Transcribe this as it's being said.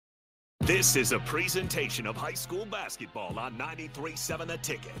This is a presentation of high school basketball on 93.7 The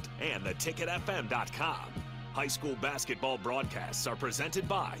Ticket and theticketfm.com. High school basketball broadcasts are presented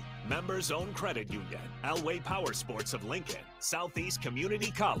by Members Own Credit Union, Elway Power Sports of Lincoln, Southeast Community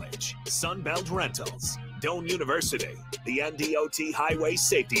College, Sunbelt Rentals, Doane University, the NDOT Highway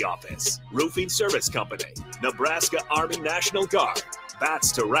Safety Office, Roofing Service Company, Nebraska Army National Guard,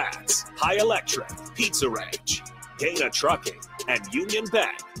 Bats to Rats, High Electric, Pizza Ranch, Dana Trucking, and Union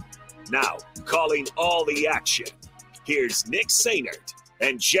Bank. Now, calling all the action, here's Nick Sainert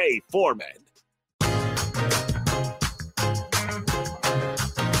and Jay Foreman.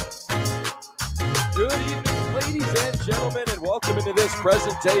 Good evening, ladies and gentlemen, and welcome into this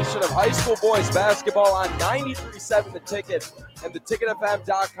presentation of high school boys basketball on 93.7 The Ticket and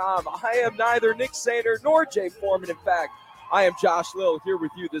theticketfm.com. I am neither Nick Sainert nor Jay Foreman. In fact, I am Josh Lill here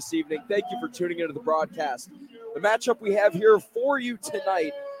with you this evening. Thank you for tuning into the broadcast. The matchup we have here for you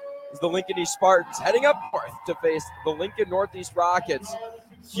tonight is the Lincoln East Spartans heading up north to face the Lincoln Northeast Rockets.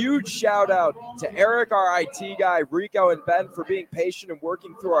 Huge shout out to Eric, our IT guy, Rico, and Ben for being patient and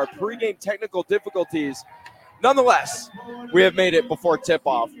working through our pregame technical difficulties. Nonetheless, we have made it before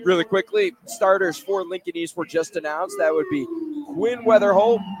tip-off. Really quickly, starters for Lincoln East were just announced. That would be Quinn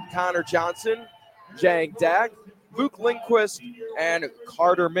Weatherholt, Connor Johnson, Jang Dak, Luke Lindquist, and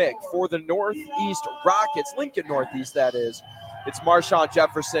Carter Mick. For the Northeast Rockets, Lincoln Northeast that is, it's Marshawn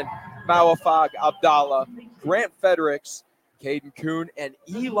Jefferson, Mawafag Abdallah, Grant Fredericks, Caden Kuhn, and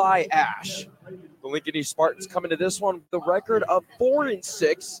Eli Ash. The Lincoln East Spartans come into this one with the record of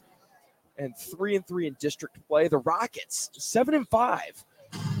 4-6 and 3-3 in district play. The Rockets 7-5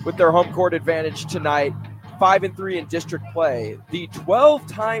 with their home court advantage tonight, 5-3 in district play. The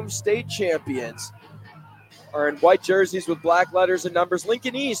 12-time state champions are in white jerseys with black letters and numbers.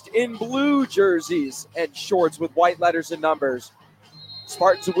 Lincoln East in blue jerseys and shorts with white letters and numbers.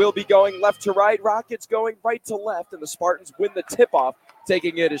 Spartans will be going left to right, Rockets going right to left, and the Spartans win the tip-off,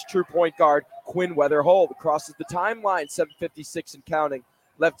 taking it as true point guard Quinn Weatherholt. Crosses the timeline, 7:56 and counting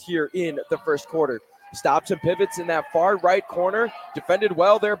left here in the first quarter. Stops and pivots in that far right corner. Defended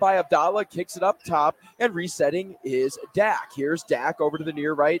well there by Abdallah, kicks it up top, and resetting is Dak. Here's Dak over to the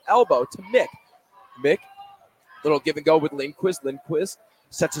near right elbow to Mick. Mick, little give and go with Lindquist. Lindquist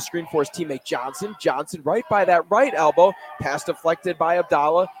sets a screen for his teammate Johnson. Johnson right by that right elbow. Pass deflected by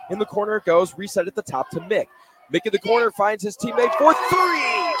Abdallah. In the corner it goes. Reset at the top to Mick. Mick in the corner finds his teammate for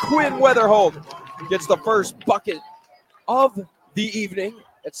three. Quinn Weatherholt gets the first bucket of the evening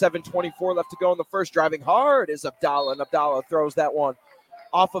at 7:24 left to go in the first. Driving hard is Abdallah, and Abdallah throws that one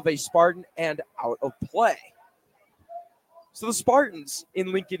off of a Spartan and out of play. So the Spartans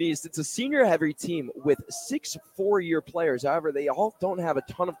in Lincoln East, it's a senior-heavy team with 6 four-year players. However, they all don't have a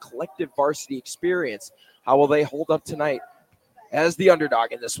ton of collective varsity experience. How will they hold up tonight as the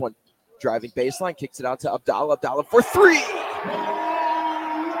underdog in this one? Driving baseline, kicks it out to Abdallah. Abdallah for three.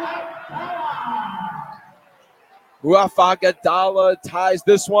 Muafak Abdallah ties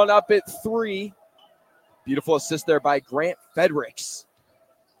this one up at 3. Beautiful assist there by Grant Fredericks.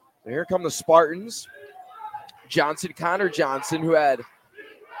 And here come the Spartans. Johnson, Connor Johnson, who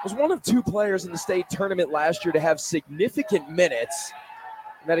was one of 2 players in the state tournament last year to have significant minutes.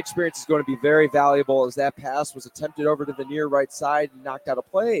 And that experience is going to be very valuable as that pass was attempted over to the near right side and knocked out of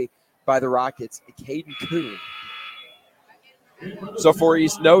play by the Rockets, Caden Kuhn. So for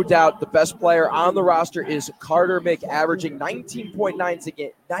East, no doubt the best player on the roster is Carter Mick, averaging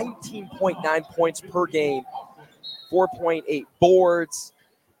 19.9 points per game, 4.8 boards,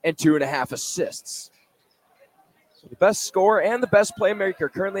 and 2.5 assists. So the best scorer and the best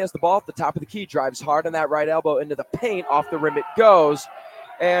playmaker currently has the ball at the top of the key. Drives hard on that right elbow into the paint. Off the rim it goes.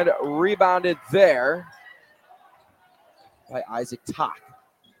 And rebounded there by Isaac Tock.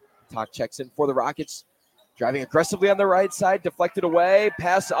 Tock checks in for the Rockets. Driving aggressively on the right side. Deflected away.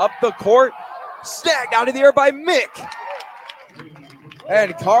 Pass up the court. Snagged out of the air by Mick.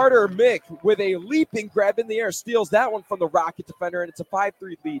 And Carter Mick with a leaping grab in the air steals that one from the Rocket defender. And it's a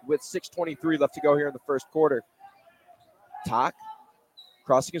 5-3 lead with 6:23 left to go here in the first quarter. Tock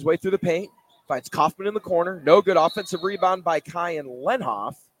crossing his way through the paint, finds Kaufman in the corner. No good. Offensive rebound by Kyan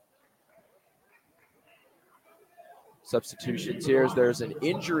Lenhoff. Substitutions here as there's an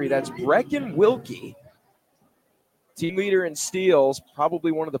injury. That's Brecken Wilkie, team leader in steals,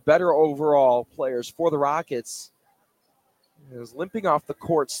 probably one of the better overall players for the Rockets. He was limping off the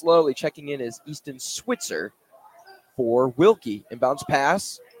court slowly. Checking in is Easton Switzer for Wilkie. Inbounds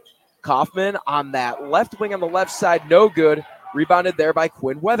pass. Kaufman on that left wing on the left side, no good. Rebounded there by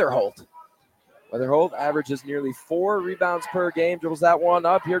Quinn Weatherholt. Weatherholt averages nearly 4 rebounds per game, dribbles that one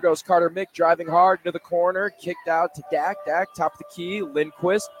up. Here goes Carter Mick driving hard into the corner, kicked out to Dak. Dak, top of the key,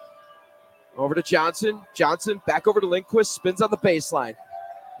 Lindquist. Over to Johnson. Johnson back over to Lindquist. Spins on the baseline.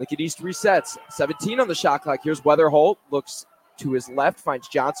 Lincoln East resets. 17 on the shot clock. Here's Weatherholt. Looks to his left. Finds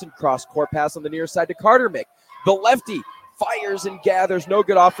Johnson. Cross court pass on the near side to Carter Mick. The lefty fires and gathers. No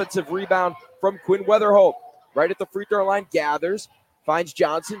good offensive rebound from Quinn Weatherholt. Right at the free throw line. Gathers. Finds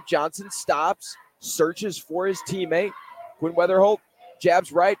Johnson. Johnson stops. Searches for his teammate. Quinn Weatherholt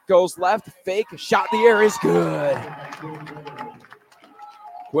jabs right. Goes left. Fake. Shot in the air is good.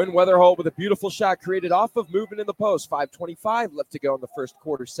 Quinn Weatherholt with a beautiful shot created off of movement in the post. 5:25 left to go in the first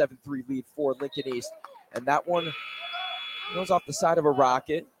quarter. 7-3 lead for Lincoln East. And that one goes off the side of a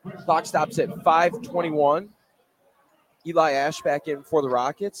rocket. Clock stops at 5:21. Eli Ash back in for the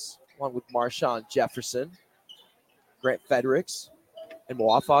Rockets, along with Marshawn Jefferson, Grant Fredericks, and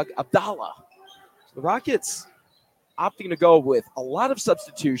Moafag Abdallah. So the Rockets opting to go with a lot of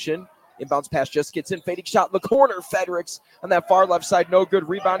substitution. Inbounds pass just gets in. Fading shot in the corner. Fredericks on that far left side. No good.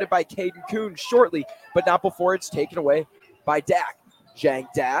 Rebounded by Caden Kuhn shortly, but not before it's taken away by Dak. Jang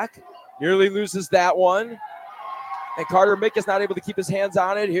Dak nearly loses that one. And Carter Mick is not able to keep his hands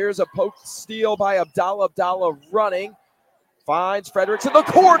on it. Here's a poke steal by Abdallah. Abdallah running. Finds Fredericks in the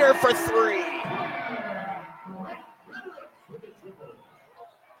corner for three.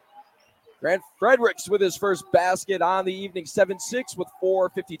 Grant Fredericks with his first basket on the evening, 7-6 with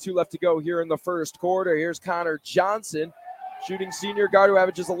 4:52 left to go here in the first quarter. Here's Connor Johnson, shooting senior guard who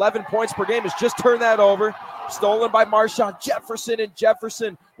averages 11 points per game, has just turned that over. Stolen by Marshawn Jefferson, and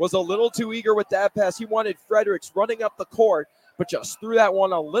Jefferson was a little too eager with that pass. He wanted Fredericks running up the court, but just threw that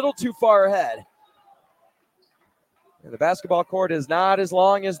one a little too far ahead. And the basketball court is not as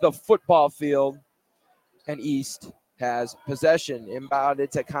long as the football field, and East has possession.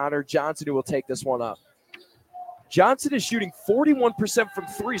 Inbounded to Connor Johnson, who will take this one up. Johnson is shooting 41% from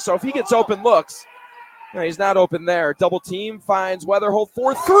three, so if he gets open looks, no, he's not open there. Double team finds Weatherholt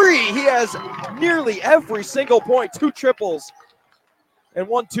for three. He has nearly every single point, 2 triples, and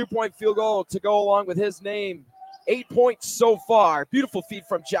 1 2-point field goal to go along with his name. 8 points so far. Beautiful feed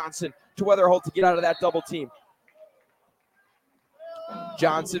from Johnson to Weatherholt to get out of that double team.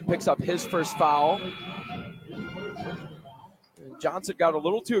 Johnson picks up his first foul. Johnson got a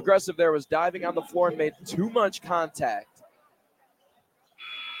little too aggressive there, was diving on the floor and made too much contact.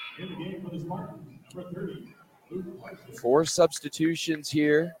 4 substitutions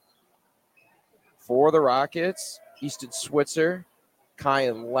here for the Rockets. Easton Switzer,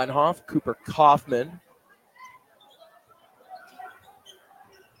 Kyan Lenhoff, Cooper Kaufman,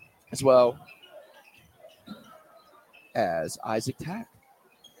 as well as Isaac Tack.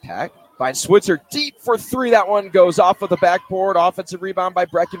 Tack finds Switzer deep for three. That one goes off of the backboard. Offensive rebound by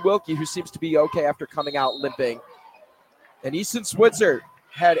Brecken Wilkie, who seems to be okay after coming out limping. And Easton Switzer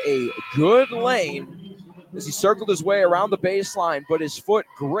had a good lane as he circled his way around the baseline, but his foot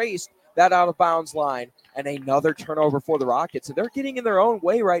graced that out-of-bounds line. And another turnover for the Rockets. And they're getting in their own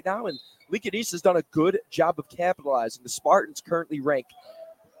way right now, and Lincoln East has done a good job of capitalizing. The Spartans currently rank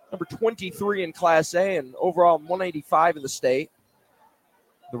number 23 in Class A and overall 185 in the state.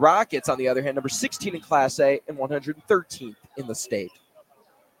 The Rockets, on the other hand, number 16 in Class A and 113th in the state.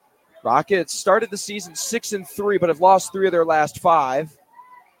 Rockets started the season 6-3, but have lost 3 of their last 5.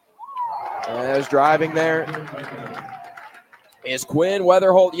 And there's driving there is Quinn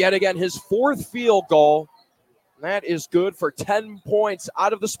Weatherholt yet again, his 4th field goal. That is good for 10 points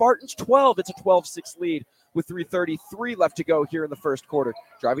out of the Spartans' 12. It's a 12-6 lead with 3:33 left to go here in the first quarter.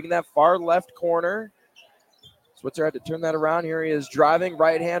 Driving in that far left corner. Switzer had to turn that around. Here he is driving,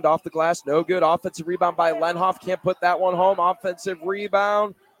 right hand off the glass. No good. Offensive rebound by Lenhoff. Can't put that one home. Offensive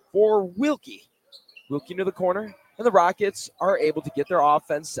rebound for Wilkie. Wilkie into the corner. And the Rockets are able to get their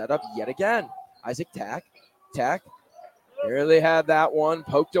offense set up yet again. Isaac Tack. Tack. Nearly had that one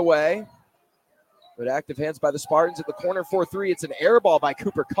poked away. But active hands by the Spartans at the corner for 3. It's an air ball by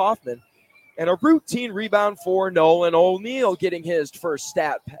Cooper Kaufman. And a routine rebound for Nolan O'Neal, getting his first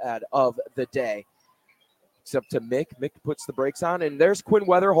stat pad of the day. It's up to Mick. Mick puts the brakes on, and there's Quinn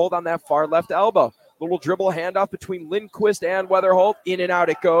Weatherholt on that far left elbow. Little dribble handoff between Lindquist and Weatherholt. In and out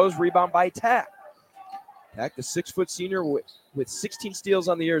it goes. Rebound by Tack. Tack, the 6-foot senior with 16 steals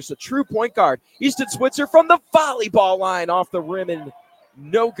on the year. It's a true point guard. Easton Switzer from the volleyball line off the rim, and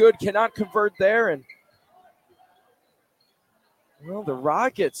no good. Cannot convert there. And well, the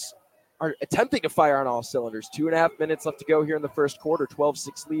Rockets are attempting to fire on all cylinders. 2.5 minutes left to go here in the first quarter.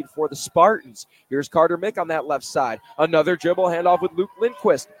 12-6 lead for the Spartans. Here's Carter Mick on that left side. Another dribble handoff with Luke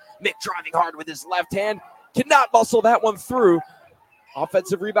Lindquist. Mick driving hard with his left hand. Cannot muscle that one through.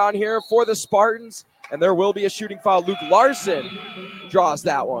 Offensive rebound here for the Spartans. And there will be a shooting foul. Luke Larson draws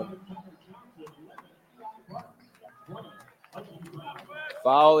that one.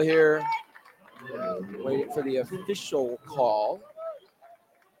 Foul here Waiting for the official call.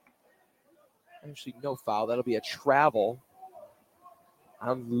 Actually, no foul. That'll be a travel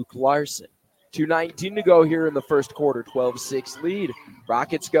on Luke Larson. 2:19 to go here in the first quarter. 12-6 lead.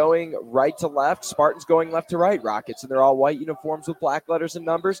 Rockets going right to left. Spartans going left to right. Rockets in their all white uniforms with black letters and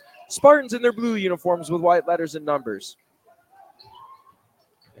numbers. Spartans in their blue uniforms with white letters and numbers.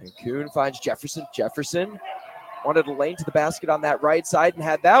 And Kuhn finds Jefferson. Jefferson wanted a lane to the basket on that right side and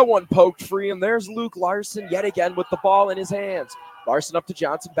had that one poked free. And there's Luke Larson yet again with the ball in his hands. Larson up to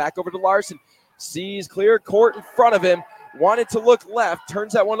Johnson. Back over to Larson. Sees clear court in front of him. Wanted to look left.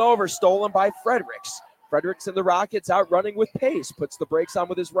 Turns that one over. Stolen by Fredericks. Fredericks and the Rockets out running with pace. Puts the brakes on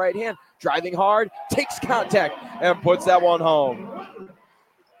with his right hand. Driving hard. Takes contact and puts that one home.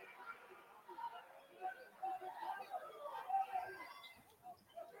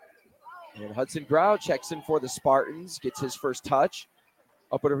 And Hudson Grau checks in for the Spartans. Gets his first touch.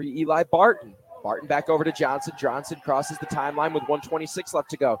 Up over to Eli Barton. Barton back over to Johnson. Johnson crosses the timeline with 1:26 left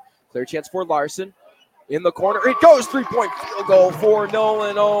to go. Clear chance for Larson. In the corner. It goes. 3-point field goal for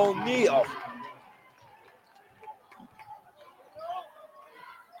Nolan O'Neal.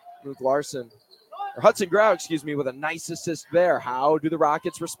 Luke Larson. Or Hudson Grau, with a nice assist there. How do the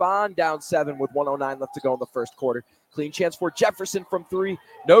Rockets respond? Down 7 with 1:09 left to go in the first quarter. Clean chance for Jefferson from 3.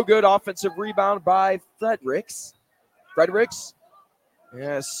 No good. Offensive rebound by Fredericks. Fredericks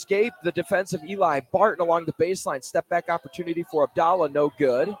escaped the defense of Eli Barton along the baseline. Step back opportunity for Abdallah. No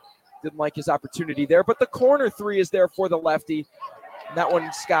good. Didn't like his opportunity there, but the corner 3 is there for the lefty. And that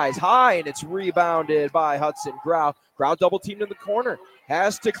one skies high, and it's rebounded by Hudson Grau. Grau double teamed in the corner.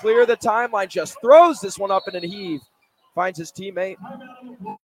 Has to clear the timeline. Just throws this one up in a heave. Finds his teammate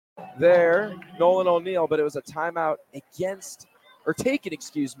there, Nolan O'Neal, but it was a timeout taken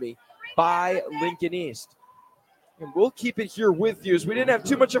by Lincoln East. And we'll keep it here with you as we didn't have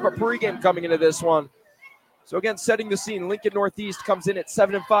too much of a pregame coming into this one. So again, setting the scene, Lincoln Northeast comes in at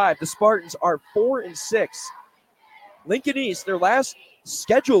 7-5. The Spartans are 4-6. Lincoln East, their last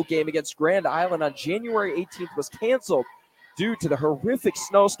scheduled game against Grand Island on January 18th was canceled due to the horrific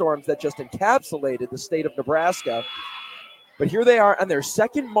snowstorms that just encapsulated the state of Nebraska. But here they are on their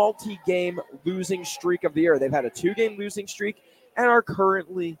second multi-game losing streak of the year. They've had a 2-game losing streak and are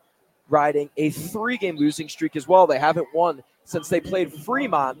currently riding a 3-game losing streak as well. They haven't won since they played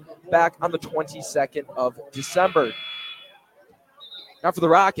Fremont back on the 22nd of December. Now for the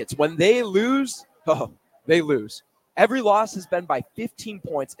Rockets, when they lose, they lose. Every loss has been by 15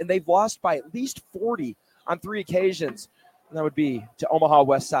 points, and they've lost by at least 40 on 3 occasions. And that would be to Omaha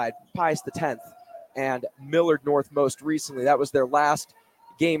West Side, Pius X, and Millard North most recently. That was their last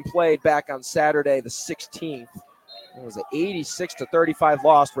game played back on Saturday, the 16th. It was an 86-35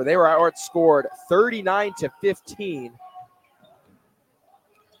 loss where they were outscored 39-15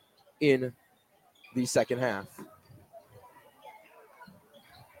 in the second half.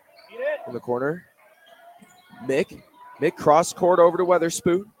 In the corner, Mick cross court over to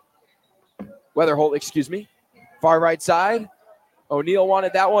Weatherholt, Far right side. O'Neal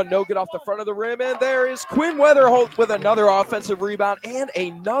wanted that one. No good off the front of the rim. And there is Quinn Weatherholt with another offensive rebound and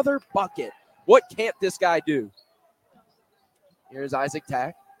another bucket. What can't this guy do? Here's Isaac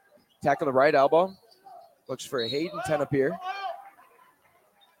Tack. Tack on the right elbow. Looks for a Hayden Tenopir.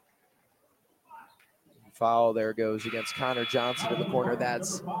 Foul there goes against Connor Johnson in the corner.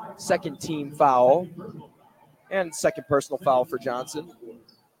 That's second team foul. And second personal foul for Johnson.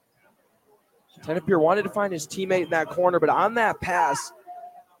 Tenopir wanted to find his teammate in that corner, but on that pass,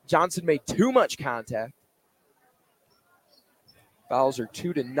 Johnson made too much contact. Fouls are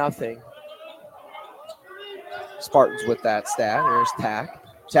 2-0. Spartans with that stat. Here's Tack.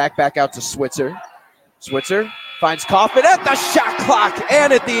 Tack back out to Switzer. Switzer finds Kaufman at the shot clock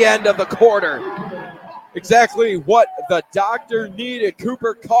and at the end of the quarter. Exactly what the doctor needed.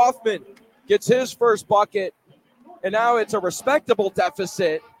 Cooper Kaufman gets his first bucket, and now it's a respectable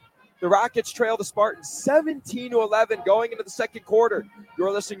deficit. The Rockets trail the Spartans 17-11 going into the second quarter.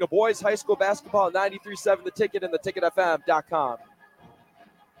 You're listening to Boys High School Basketball at 93.7 The Ticket and theticketfm.com.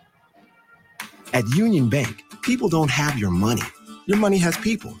 At Union Bank, people don't have your money. Your money has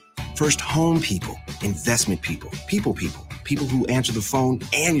people. First home people, investment people, people who answer the phone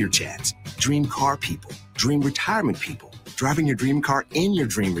and your chats, dream car people, dream retirement people, driving your dream car in your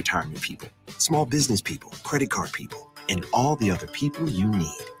dream retirement people, small business people, credit card people, and all the other people you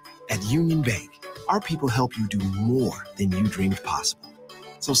need. At Union Bank, our people help you do more than you dreamed possible.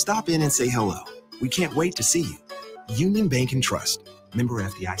 So stop in and say hello. We can't wait to see you. Union Bank and Trust. Member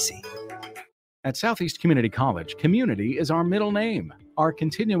FDIC. At Southeast Community College, community is our middle name. Our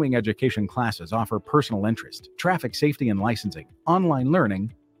continuing education classes offer personal interest, traffic safety and licensing, online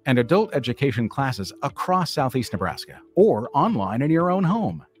learning, and adult education classes across Southeast Nebraska or online in your own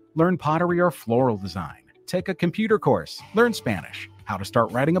home. Learn pottery or floral design. Take a computer course. Learn Spanish, how to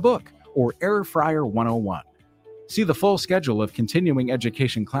start writing a book, or Air Fryer 101. See the full schedule of continuing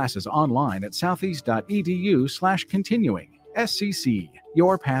education classes online at southeast.edu/continuing. SCC,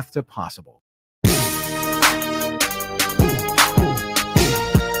 your path to possible.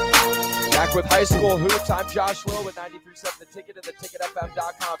 Back with high school hoops, I'm Josh Lowe with 93.7 The Ticket and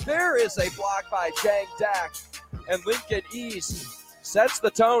theticketfm.com. There is a block by Jang Dak, and Lincoln East sets the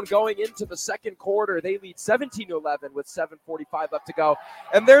tone going into the second quarter. They lead 17-11 with 7:45 left to go.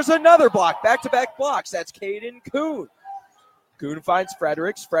 And there's another block, back-to-back blocks. That's Caden Kuhn. Kuhn finds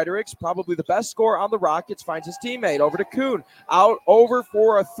Fredericks. Fredericks, probably the best scorer on the Rockets, finds his teammate. Over to Kuhn. Out over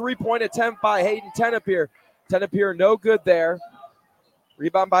for a three-point attempt by Hayden Tenapier. Tenapier no good there.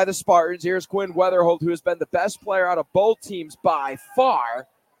 Rebound by the Spartans. Here's Quinn Weatherholt, who has been the best player out of both teams by far.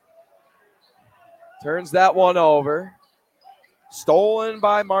 Turns that one over. Stolen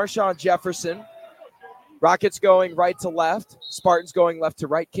by Marshawn Jefferson. Rockets going right to left. Spartans going left to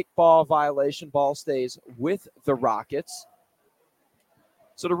right. Kickball violation. Ball stays with the Rockets.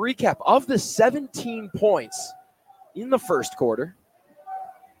 So to recap, of the 17 points in the first quarter,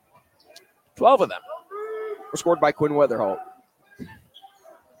 12 of them were scored by Quinn Weatherholt.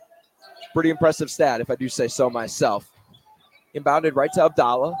 Pretty impressive stat, if I do say so myself. Inbounded right to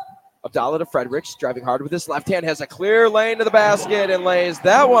Abdallah. Abdallah to Fredericks, driving hard with his left hand, has a clear lane to the basket and lays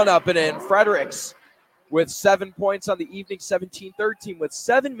that one up and in. Fredericks with 7 points on the evening, 17-13, with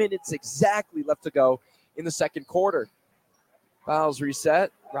 7 minutes exactly left to go in the second quarter. Fouls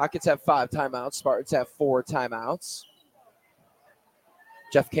reset. Rockets have 5 timeouts. Spartans have 4 timeouts.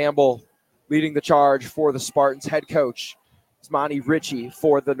 Jeff Campbell leading the charge for the Spartans. Head coach Monty Ritchie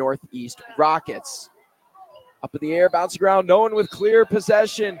for the Northeast Rockets. Up in the air, bouncing around, no one with clear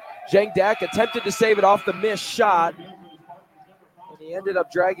possession. Jang Dak attempted to save it off the missed shot, and he ended up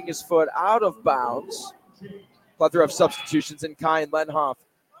dragging his foot out of bounds. Plethora of substitutions in Kyan Lenhoff,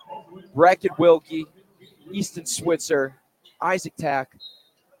 Brackett Wilkie, Easton Switzer, Isaac Tack.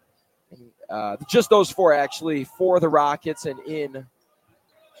 Just those 4 actually for the Rockets, and in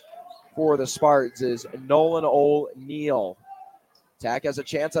for the Spartans is Nolan O'Neal. Tack has a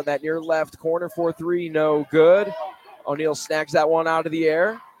chance on that near left corner for 3, no good. O'Neal snags that one out of the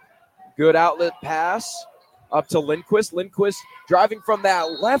air. Good outlet pass up to Lindquist. Lindquist driving from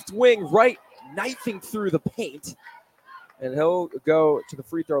that left wing right, knifing through the paint. And he'll go to the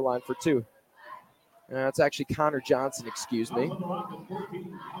free throw line for 2. That's actually Connor Johnson, excuse me.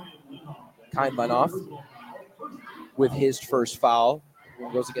 Kyan Lenhoff with his first foul.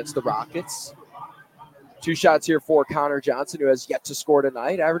 Goes against the Rockets. 2 shots here for Connor Johnson, who has yet to score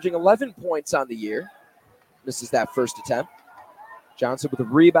tonight, averaging 11 points on the year. Misses that first attempt. Johnson with a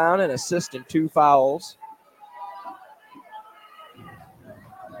rebound and assist and 2 fouls.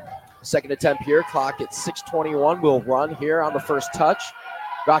 Second attempt here. Clock at 6:21 will run here on the first touch.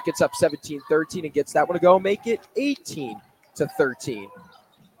 Rockets up 17-13 and gets that one to go. Make it 18-13.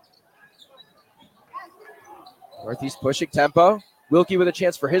 Northeast pushing tempo. Wilkie with a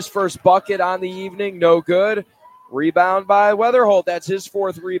chance for his first bucket on the evening. No good. Rebound by Weatherholt. That's his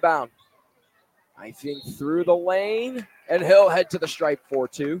 4th rebound. Knifing through the lane, and he'll head to the stripe for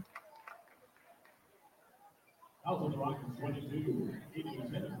 2.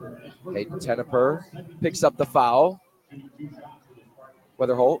 Hayden Tenaper picks up the foul.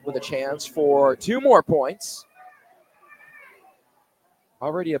 Weatherholt with a chance for 2 more points.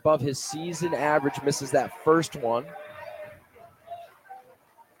 Already above his season average, misses that first one.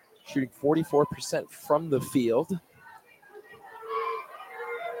 Shooting 44% from the field.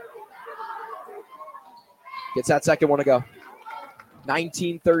 Gets that second one to go.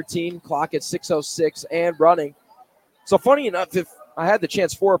 19-13, clock at 6:06 and running. So funny enough, if I had the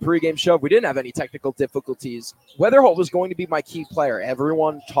chance for a pregame show, we didn't have any technical difficulties. Weatherholt was going to be my key player.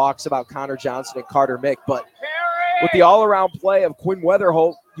 Everyone talks about Connor Johnson and Carter Mick, but with the all-around play of Quinn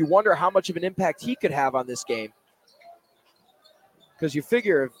Weatherholt, you wonder how much of an impact he could have on this game. Because you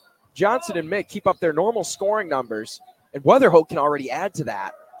figure if Johnson and Mick keep up their normal scoring numbers, and Weatherholt can already add to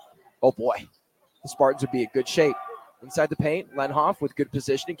that, oh boy, the Spartans would be in good shape. Inside the paint, Lenhoff with good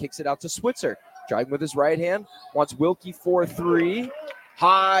positioning kicks it out to Switzer. Driving with his right hand, wants Wilkie for 3.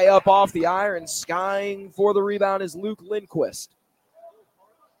 High up off the iron, skying for the rebound is Luke Lindquist.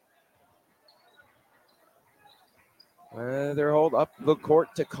 Weatherholt up the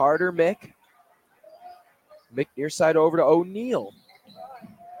court to Carter Mick. Mick near side over to O'Neal.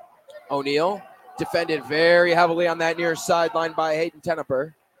 O'Neal defended very heavily on that near sideline by Hayden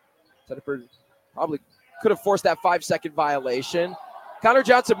Tenaper. Tenaper probably could have forced that 5-second violation. Connor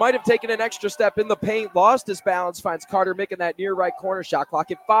Johnson might have taken an extra step in the paint, lost his balance, finds Carter Mick in that near right corner. Shot clock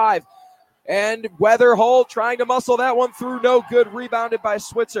at 5. And Weatherholt trying to muscle that one through, no good. Rebounded by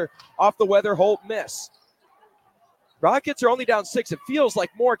Switzer off the Weatherholt miss. Rockets are only down 6. It feels like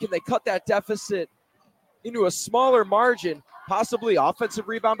more. Can they cut that deficit into a smaller margin? Possibly. Offensive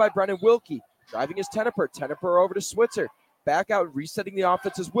rebound by Brennan Wilkie. Driving his Teneper. Teneper over to Switzer. Back out, resetting the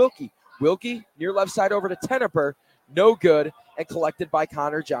offense is Wilkie. Wilkie near left side over to Teneper. No good. And collected by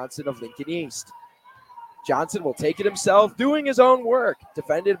Connor Johnson of Lincoln East. Johnson will take it himself, doing his own work.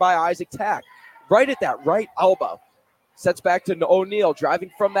 Defended by Isaac Tack. Right at that right elbow. Sets back to O'Neal.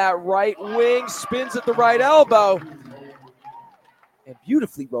 Driving from that right wing. Spins at the right elbow. And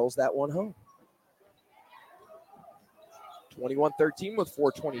beautifully rolls that one home. 21-13 with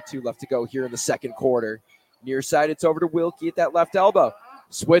 4:22 left to go here in the second quarter. Near side, it's over to Wilkie at that left elbow.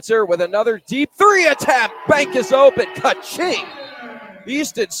 Switzer with another deep 3 attempt. Bank is open. Ka-ching!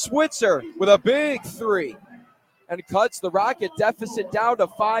 Easton Switzer with a big 3. And cuts the Rocket deficit down to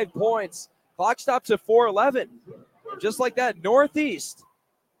 5 points. Clock stops at 4:11. And just like that, Northeast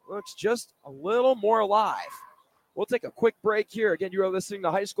looks just a little more alive. We'll take a quick break here. Again, you are listening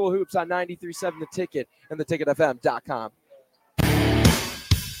to High School Hoops on 93.7 The Ticket and theticketfm.com.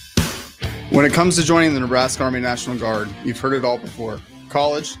 When it comes to joining the Nebraska Army National Guard, you've heard it all before.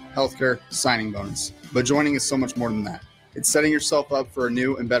 College, healthcare, signing bonus. But joining is so much more than that. It's setting yourself up for a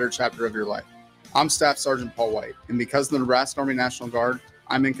new and better chapter of your life. I'm Staff Sergeant Paul White, and because of the Nebraska Army National Guard,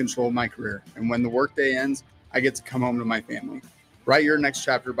 I'm in control of my career. And when the workday ends, I get to come home to my family. Write your next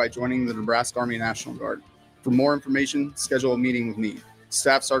chapter by joining the Nebraska Army National Guard. For more information, schedule a meeting with me,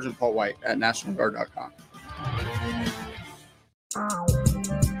 Staff Sergeant Paul White at nationalguard.com.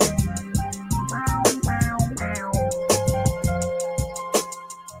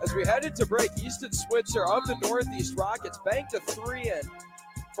 As we headed to break, Easton Switzer of the Northeast Rockets banked a 3 in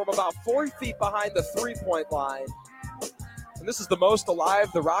from about 4 feet behind the three-point line. And this is the most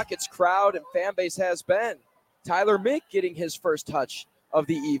alive the Rockets crowd and fan base has been. Tyler Mick getting his first touch of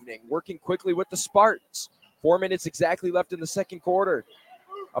the evening, working quickly with the Spartans. 4 minutes exactly left in the second quarter.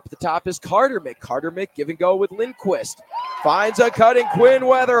 Up at the top is Carter Mick. Carter Mick give and go with Lindquist. Finds a cutting Quinn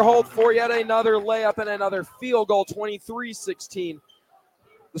Weatherholt for yet another layup and another field goal, 23-16.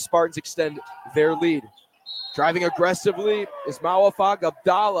 The Spartans extend their lead. Driving aggressively is Mawafag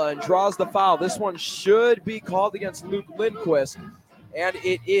Abdallah and draws the foul. This one should be called against Luke Lindquist, and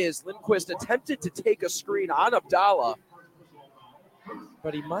it is. Lindquist attempted to take a screen on Abdallah,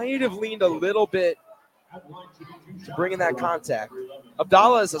 but he might have leaned a little bit to bring in that contact.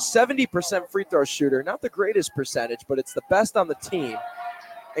 Abdallah is a 70% free throw shooter. Not the greatest percentage, but it's the best on the team,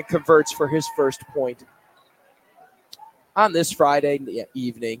 and converts for his first point on this Friday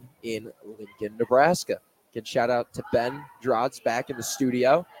evening in Lincoln, Nebraska. Again, shout out to Ben Drods back in the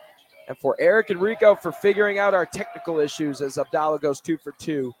studio. And for Eric and Rico for figuring out our technical issues as Abdallah goes 2 for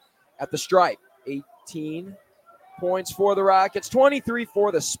 2 at the stripe. 18 points for the Rockets, 23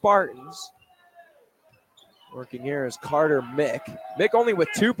 for the Spartans. Working here is Carter Mick. Mick only with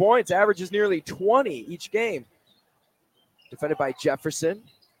 2 points, averages nearly 20 each game. Defended by Jefferson.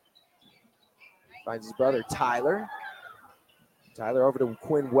 Finds his brother Tyler. Tyler over to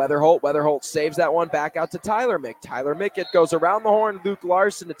Quinn Weatherholt. Weatherholt saves that one back out to Tyler Mick. Tyler Mick, it goes around the horn. Luke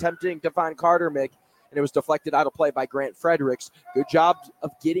Larson attempting to find Carter Mick, and it was deflected out of play by Grant Fredericks. Good job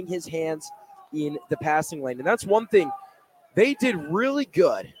of getting his hands in the passing lane. And that's one thing they did really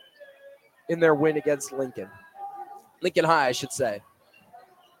good in their win against Lincoln. Lincoln High, I should say.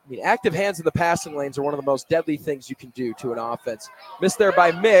 I mean, active hands in the passing lanes are one of the most deadly things you can do to an offense. Missed there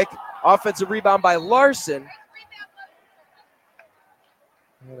by Mick. Offensive rebound by Larson.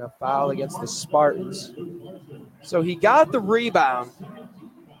 And a foul against the Spartans. So he got the rebound,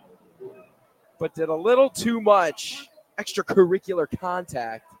 but did a little too much extracurricular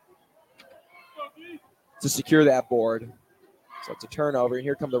contact to secure that board. So it's a turnover. And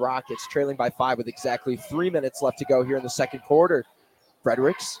here come the Rockets, trailing by 5 with exactly 3 minutes left to go here in the second quarter.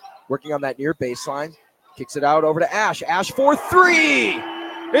 Fredericks working on that near baseline. Kicks it out over to Ash. Ash for 3.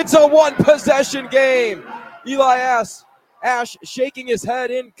 It's a one-possession game. Ash shaking his head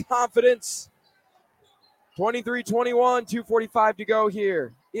in confidence. 23-21, 2:45 to go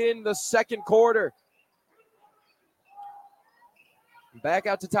here in the second quarter. Back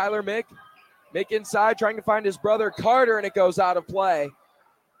out to Tyler Mick. Mick inside trying to find his brother Carter, and it goes out of play.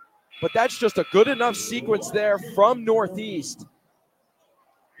 But that's just a good enough sequence there from Northeast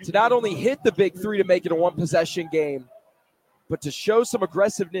to not only hit the big 3 to make it a one-possession game, but to show some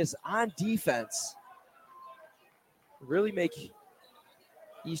aggressiveness on defense. Really make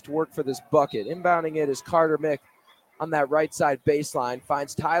East work for this bucket. Inbounding it is Carter Mick on that right side baseline.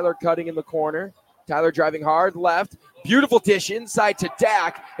 Finds Tyler cutting in the corner. Tyler driving hard left. Beautiful dish inside to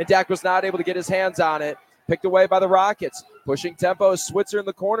Dak, and Dak was not able to get his hands on it. Picked away by the Rockets. Pushing tempo is Switzer in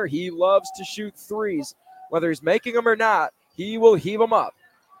the corner. He loves to shoot threes. Whether he's making them or not, he will heave them up.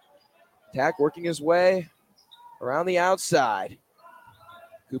 Dak working his way around the outside.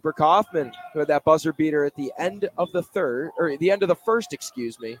 Cooper Kaufman, who had that buzzer beater at the end of the first,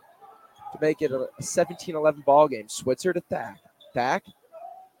 to make it a 17-11 ball game. Switzer to Dak. Dak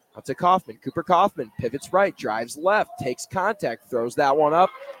out to Kaufman. Cooper Kaufman pivots right, drives left, takes contact, throws that one up.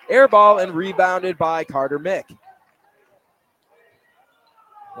 Air ball and rebounded by Carter Mick.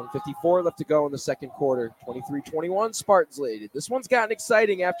 1:54 left to go in the second quarter. 23-21, Spartans lead. This one's gotten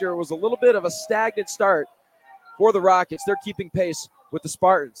exciting after it was a little bit of a stagnant start for the Rockets. They're keeping pace with the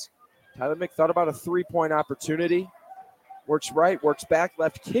Spartans. Tyler Mick thought about a three-point opportunity. Works right, works back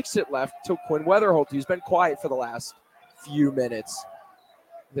left, kicks it left to Quinn Weatherholt, who's been quiet for the last few minutes.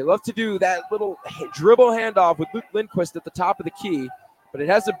 They love to do that little dribble handoff with Luke Lindquist at the top of the key, but it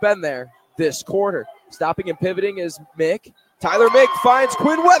hasn't been there this quarter. Stopping and pivoting is Mick. Tyler Mick finds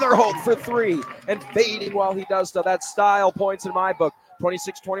Quinn Weatherholt for three and fading while he does so. That's style points in my book.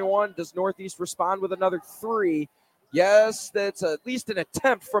 26-21. Does Northeast respond with another three? Yes, that's at least an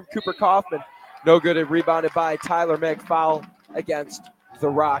attempt from Cooper Kaufman. No good. It rebounded by Tyler Mick. Foul against the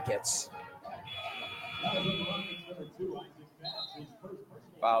Rockets.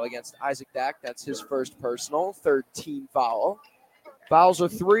 Foul against Isaac Dak. That's his first personal. Third team foul. Fouls are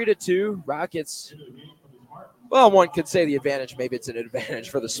 3-2. Rockets. Well, one could say the advantage. Maybe it's an advantage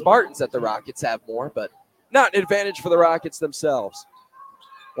for the Spartans that the Rockets have more, but not an advantage for the Rockets themselves.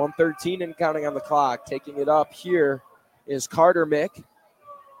 1:13 and counting on the clock. Taking it up here is Carter Mick.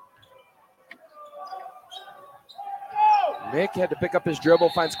 Mick had to pick up his dribble,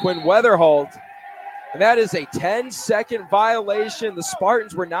 finds Quinn Weatherholt. And that is a 10-second violation. The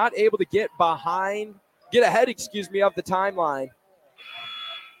Spartans were not able to get ahead of the timeline.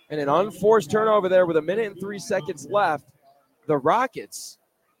 And an unforced turnover there with 1 minute and 3 seconds left. The Rockets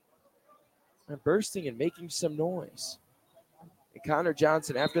are bursting and making some noise. And Connor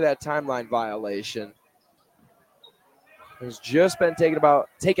Johnson, after that timeline violation, has just been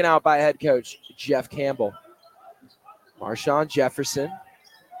taken out by head coach Jeff Campbell. Marshawn Jefferson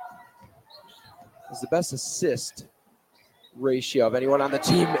is the best assist ratio of anyone on the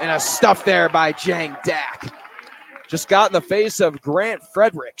team, and a stuff there by Jang Dak. Just got in the face of Grant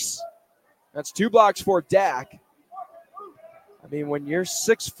Fredericks. That's 2 blocks for Dak. I mean, when you're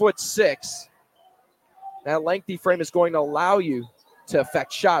 6'6", that lengthy frame is going to allow you to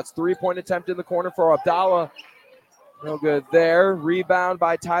affect shots. 3-point attempt in the corner for Abdallah. No good there. Rebound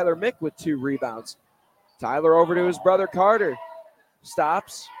by Tyler Mick with 2 rebounds. Tyler over to his brother Carter.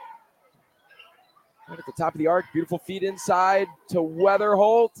 Stops. Right at the top of the arc. Beautiful feed inside to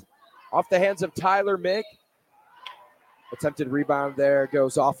Weatherholt. Off the hands of Tyler Mick. Attempted rebound there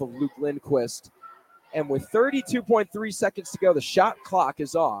goes off of Luke Lindquist. And with 32.3 seconds to go, the shot clock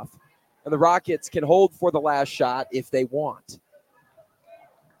is off. And the Rockets can hold for the last shot if they want.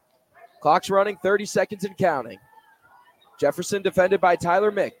 Clock's running, 30 seconds and counting. Jefferson defended by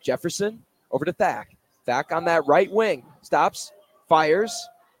Tyler Mick. Jefferson over to Thack. Thack on that right wing. Stops, fires,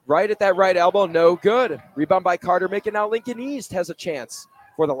 right at that right elbow. No good. Rebound by Carter Mick. And now Lincoln East has a chance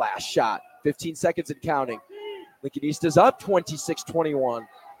for the last shot. 15 seconds and counting. Lincoln East is up 26-21.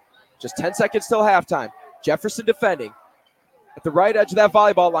 Just 10 seconds till halftime. Jefferson defending at the right edge of that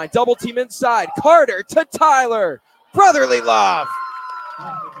volleyball line. Double team inside. Carter to Tyler. Brotherly love.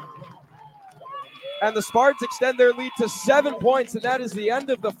 And the Spartans extend their lead to 7 points, and that is the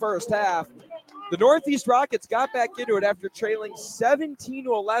end of the first half. The Northeast Rockets got back into it after trailing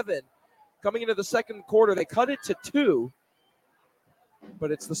 17-11. Coming into the second quarter, they cut it to 2.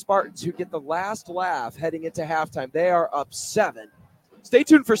 But it's the Spartans who get the last laugh heading into halftime. They are up 7. Stay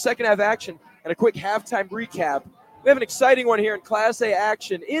tuned for second half action and a quick halftime recap. We have an exciting one here in Class A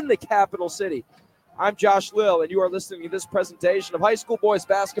action in the capital city. I'm Josh Lill, and you are listening to this presentation of high school boys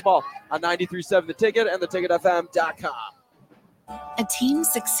basketball on 93.7 The Ticket and theticketfm.com. A team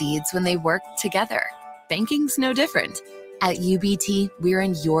succeeds when they work together. Banking's no different. At UBT, we're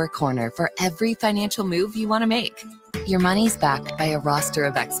in your corner for every financial move you want to make. Your money's backed by a roster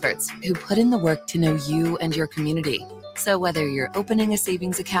of experts who put in the work to know you and your community. So whether you're opening a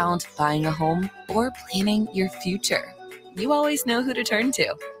savings account, buying a home, or planning your future, you always know who to turn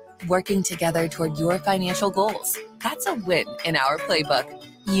to. Working together toward your financial goals. That's a win in our playbook.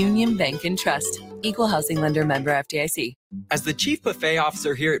 Union Bank and Trust. Equal housing lender, member FDIC. As the chief buffet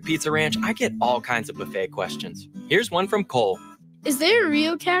officer here at Pizza Ranch, I get all kinds of buffet questions. Here's one from Cole. Is there a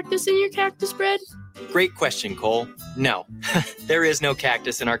real cactus in your cactus bread? Great question, Cole. No, there is no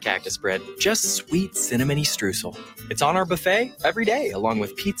cactus in our cactus bread, just sweet cinnamony streusel. It's on our buffet every day, along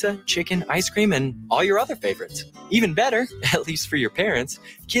with pizza, chicken, ice cream, and all your other favorites. Even better, at least for your parents,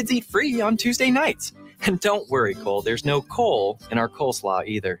 kids eat free on Tuesday nights. And don't worry, Cole, there's no coal in our coleslaw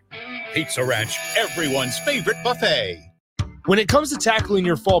either. Pizza Ranch, everyone's favorite buffet. When it comes to tackling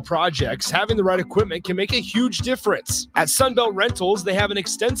your fall projects, having the right equipment can make a huge difference. At Sunbelt Rentals, they have an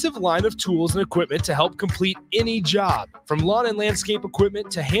extensive line of tools and equipment to help complete any job. From lawn and landscape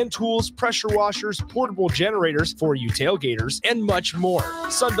equipment to hand tools, pressure washers, portable generators for you tailgaters, and much more.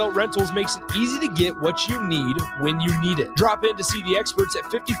 Sunbelt Rentals makes it easy to get what you need when you need it. Drop in to see the experts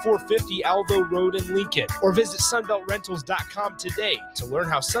at 5450 Alvo Road in Lincoln, or visit sunbeltrentals.com today to learn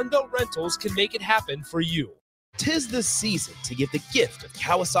how Sunbelt Rentals can make it happen for you. 'Tis the season to give the gift of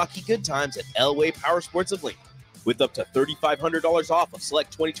Kawasaki good times at Elway Power Sports of Lincoln. With up to $3,500 off of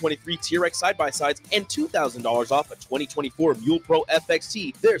select 2023 TRX side-by-sides and $2,000 off a 2024 Mule Pro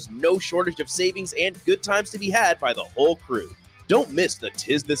FXT, there's no shortage of savings and good times to be had by the whole crew. Don't miss the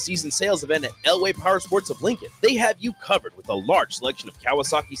 'Tis the Season sales event at Elway Power Sports of Lincoln. They have you covered with a large selection of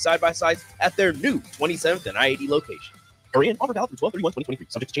Kawasaki side-by-sides at their new 27th and I-80 location. Hurry in. Offer valid through 12/31/2023.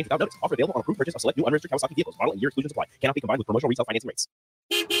 Subject to change without notice. Offer available on approved purchase of select new unregistered Kawasaki vehicles. Model and year exclusions apply. Cannot be combined with promotional retail financing rates.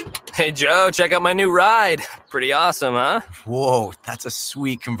 Hey, Joe, check out my new ride. Pretty awesome, huh? Whoa, that's a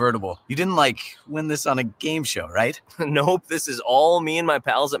sweet convertible. You didn't, win this on a game show, right? Nope, this is all me and my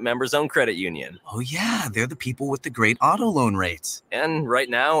pals at Members Own Credit Union. Oh, yeah, they're the people with the great auto loan rates. And right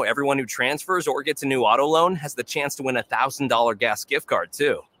now, everyone who transfers or gets a new auto loan has the chance to win a $1,000 gas gift card,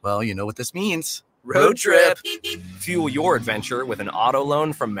 too. Well, you know what this means. Road trip. Fuel your adventure with an auto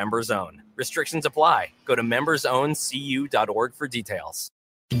loan from Members Own. Restrictions apply. Go to membersowncu.org for details.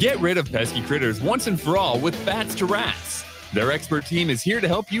 Get rid of pesky critters once and for all with Bats to Rats. Their expert team is here to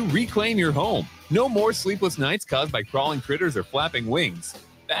help you reclaim your home. No more sleepless nights caused by crawling critters or flapping wings.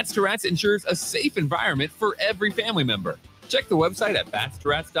 Bats to Rats ensures a safe environment for every family member. Check the website at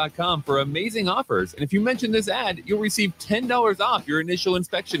batstoRats.com for amazing offers. And if you mention this ad, you'll receive $10 off your initial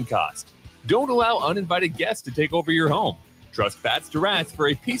inspection cost. Don't allow uninvited guests to take over your home. Trust Bats to Rats for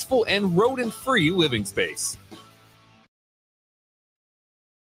a peaceful and rodent-free living space.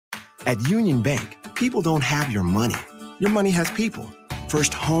 At Union Bank, people don't have your money. Your money has people.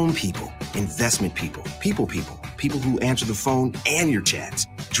 First home people, investment people, people who answer the phone and your chats,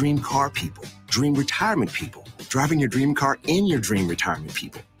 dream car people, dream retirement people, driving your dream car in your dream retirement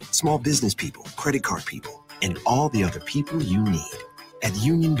people, small business people, credit card people, and all the other people you need. At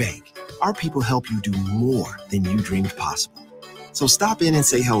Union Bank, our people help you do more than you dreamed possible. So stop in and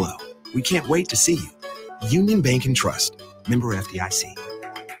say hello. We can't wait to see you. Union Bank and Trust. Member FDIC.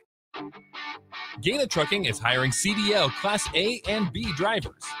 Gaina Trucking is hiring CDL Class A and B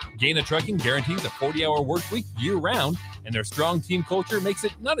drivers. Gaina Trucking guarantees a 40-hour work week year-round, and their strong team culture makes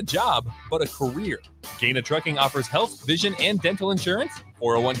it not a job, but a career. Gaina Trucking offers health, vision, and dental insurance,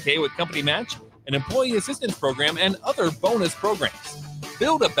 401k with company match, an employee assistance program, and other bonus programs.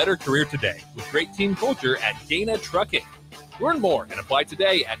 Build a better career today with great team culture at Gaina Trucking. Learn more and apply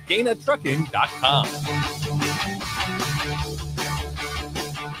today at GainaTrucking.com.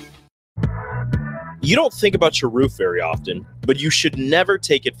 You don't think about your roof very often, but you should never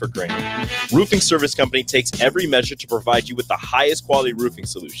take it for granted. Roofing Service Company takes every measure to provide you with the highest quality roofing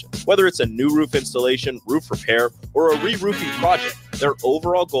solution. Whether it's a new roof installation, roof repair, or a re-roofing project, their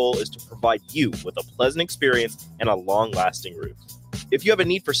overall goal is to provide you with a pleasant experience and a long-lasting roof. If you have a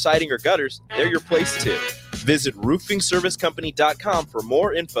need for siding or gutters, they're your place too. Visit roofingservicecompany.com for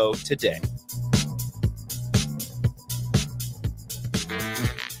more info today.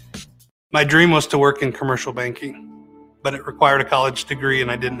 My dream was to work in commercial banking, but it required a college degree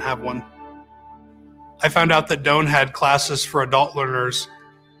and I didn't have one. I found out that Doane had classes for adult learners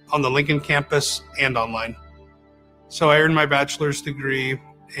on the Lincoln campus and online. So I earned my bachelor's degree,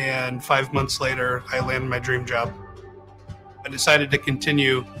 and 5 months later, I landed my dream job. I decided to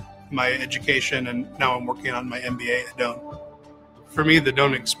continue my education, and now I'm working on my MBA at Doane. For me, the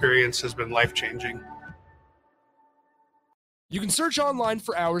Doane experience has been life-changing. You can search online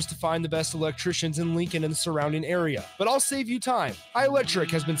for hours to find the best electricians in Lincoln and the surrounding area, but I'll save you time.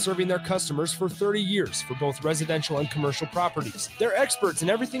 iElectric has been serving their customers for 30 years for both residential and commercial properties. They're experts in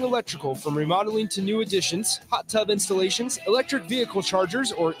everything electrical, from remodeling to new additions, hot tub installations, electric vehicle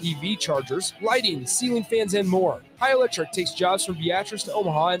chargers or EV chargers, lighting, ceiling fans, and more. iElectric takes jobs from Beatrice to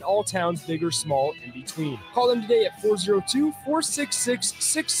Omaha and all towns, big or small, in between. Call them today at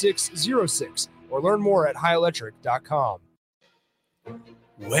 402-466-6606 or learn more at highelectric.com.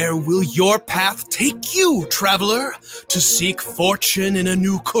 Where will your path take you, traveler? To seek fortune in a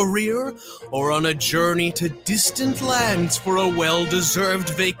new career? Or on a journey to distant lands for a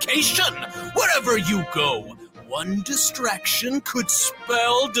well-deserved vacation? Wherever you go, one distraction could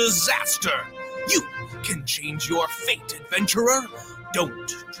spell disaster. You can change your fate, adventurer. Don't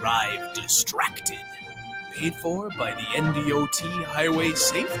drive distracted. Paid for by the NDOT Highway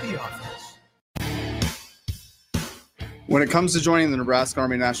Safety Office. When it comes to joining the Nebraska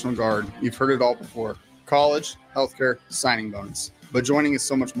Army National Guard, you've heard it all before. College, healthcare, signing bonus. But joining is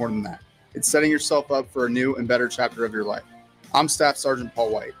so much more than that. It's setting yourself up for a new and better chapter of your life. I'm Staff Sergeant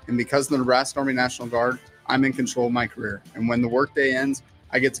Paul White, and because of the Nebraska Army National Guard, I'm in control of my career. And when the workday ends,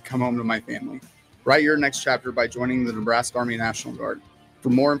 I get to come home to my family. Write your next chapter by joining the Nebraska Army National Guard.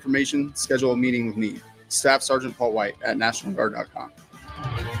 For more information, schedule a meeting with me, Staff Sergeant Paul White at nationalguard.com.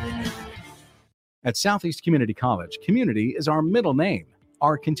 At Southeast Community College, community is our middle name.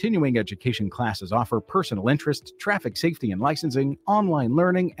 Our continuing education classes offer personal interest, traffic safety and licensing, online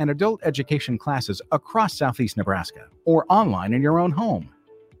learning, and adult education classes across Southeast Nebraska, or online in your own home.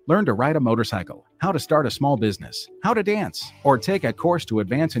 Learn to ride a motorcycle, how to start a small business, how to dance, or take a course to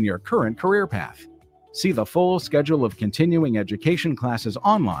advance in your current career path. See the full schedule of continuing education classes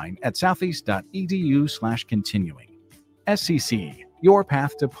online at southeast.edu/continuing. SCC, your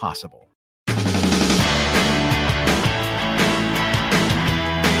path to possible.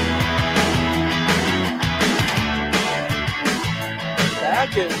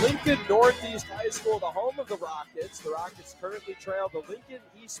 Back at Lincoln Northeast High School, the home of the Rockets. The Rockets currently trail the Lincoln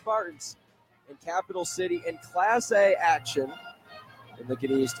East Spartans in Capital City in Class A action. And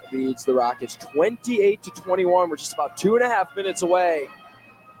Lincoln East leads the Rockets 28-21. We're just about 2.5 minutes away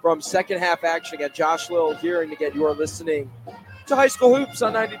from second half action. Again, Josh Lill here, and again, you are listening to High School Hoops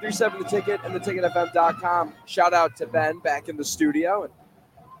on 93.7 The Ticket and theticketfm.com. Shout out to Ben back in the studio, and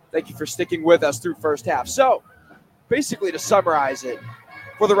thank you for sticking with us through first half. So, basically to summarize it,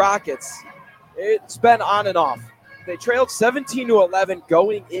 for the Rockets, it's been on and off. They trailed 17-11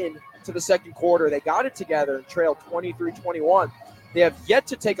 going into the second quarter. They got it together and trailed 23-21. They have yet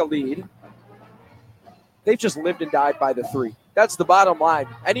to take a lead. They've just lived and died by the three. That's the bottom line.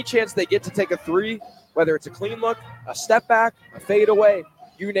 Any chance they get to take a three, whether it's a clean look, a step back, a fade away,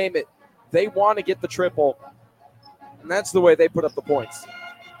 you name it, they want to get the triple, and that's the way they put up the points.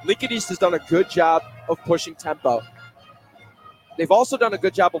 Lincoln East has done a good job of pushing tempo. They've also done a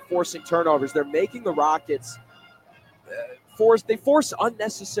good job of forcing turnovers. They're making the Rockets force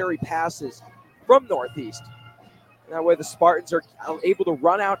unnecessary passes from Northeast. That way the Spartans are able to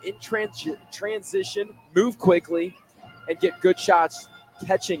run out in transition, move quickly, and get good shots,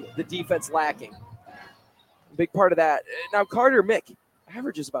 catching the defense lacking. A big part of that. Now, Carter Mick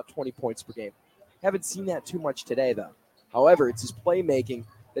averages about 20 points per game. Haven't seen that too much today, though. However, it's his playmaking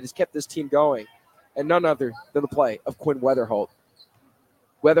that has kept this team going, and none other than the play of Quinn Weatherholt.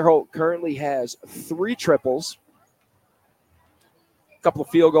 Weatherholt currently has 3 triples, a couple of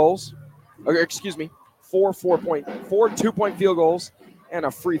field goals, 4 two-point field goals, and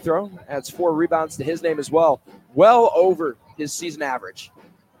a free throw. Adds 4 rebounds to his name as well, well over his season average.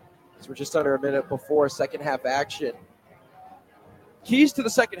 So we're just under a minute before second half action. Keys to the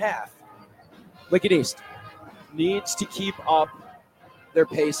second half. Lincoln East needs to keep up their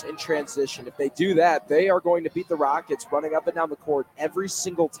pace in transition. If they do that, they are going to beat the Rockets running up and down the court every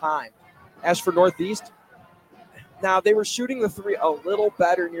single time. As for Northeast, now they were shooting the three a little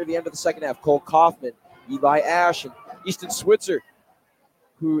better near the end of the second half. Cole Kaufman, Eli Ash, and Easton Switzer,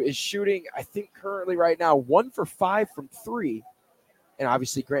 who is shooting, I think currently right now, 1 for 5 from 3. And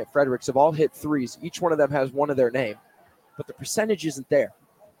obviously Grant Fredericks have all hit threes. Each one of them has one of their name. But the percentage isn't there.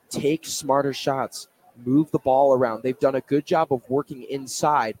 Take smarter shots. Move the ball around. They've done a good job of working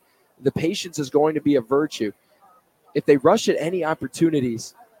inside. The patience is going to be a virtue. If they rush at any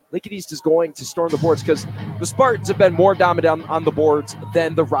opportunities, Lincoln East is going to storm the boards because the Spartans have been more dominant on the boards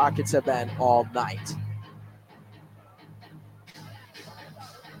than the Rockets have been all night.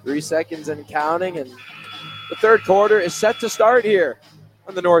 3 seconds and counting, and the third quarter is set to start here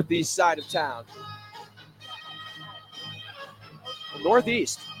on the northeast side of town. The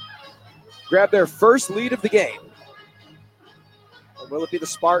Northeast grab their first lead of the game. Or will it be the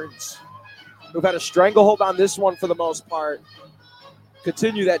Spartans, who've had a stranglehold on this one for the most part,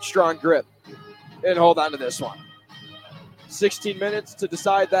 continue that strong grip and hold on to this one? 16 minutes to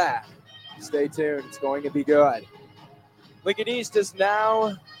decide that. Stay tuned. It's going to be good. Lincoln East is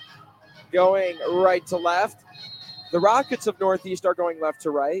now going right to left. The Rockets of Northeast are going left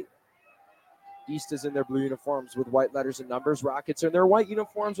to right. East is in their blue uniforms with white letters and numbers. Rockets are in their white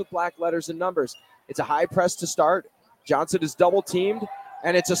uniforms with black letters and numbers. It's a high press to start. Johnson is double teamed.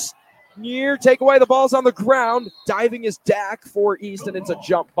 And it's a near takeaway. The ball's on the ground. Diving is Dak for East, and it's a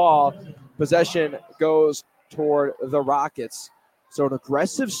jump ball. Possession goes toward the Rockets. So an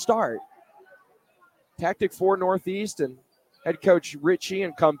aggressive start. Tactic for Northeast, and head coach Richie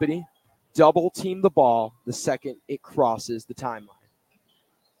and company double team the ball the second it crosses the timeline.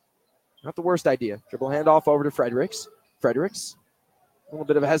 Not the worst idea. Dribble handoff over to Fredericks. Fredericks, a little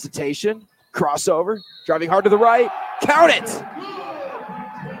bit of hesitation. Crossover, driving hard to the right. Count it!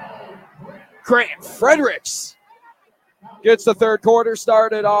 Grant Fredericks gets the third quarter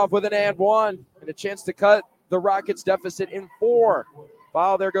started off with an and one and a chance to cut the Rockets deficit in 4.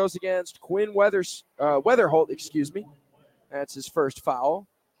 Foul there goes against Quinn Weatherholt, That's his first foul.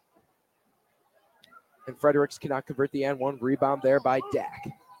 And Fredericks cannot convert the and one. Rebound there by Dak.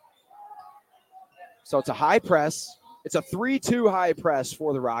 So it's a high press. It's a 3-2 high press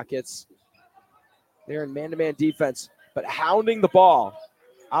for the Rockets. They're in man-to-man defense, but hounding the ball,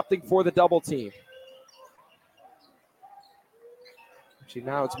 opting for the double team. Actually,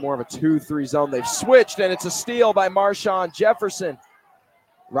 now it's more of a 2-3 zone. They've switched, and it's a steal by Marshawn Jefferson.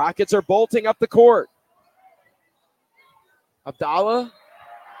 Rockets are bolting up the court. Abdallah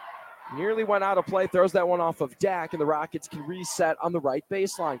nearly went out of play, throws that one off of Dak, and the Rockets can reset on the right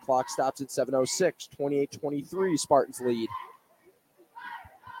baseline. Clock stops at 7:06, 28-23, Spartans lead.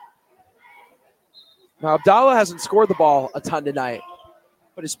 Now, Abdallah hasn't scored the ball a ton tonight,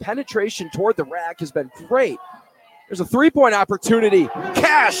 but his penetration toward the rack has been great. There's a three-point opportunity.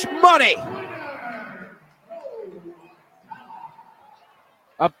 Cash money!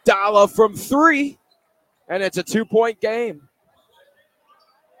 Abdallah from 3, and it's a 2-point game.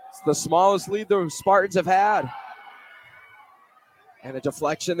 It's the smallest lead the Spartans have had. And a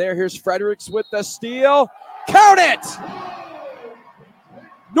deflection there. Here's Fredericks with the steal. Count it!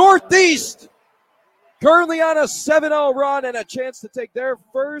 Northeast currently on a 7-0 run and a chance to take their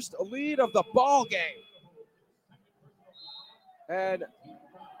first lead of the ball game. And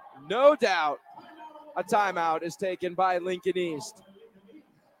no doubt a timeout is taken by Lincoln East.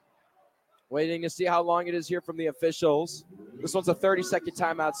 Waiting to see how long it is here from the officials. This one's a 30-second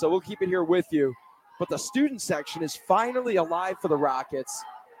timeout, so we'll keep it here with you. But the student section is finally alive for the Rockets.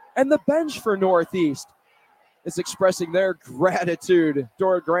 And the bench for Northeast is expressing their gratitude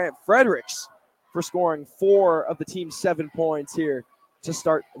toward Grant Fredericks for scoring 4 of the team's 7 points here to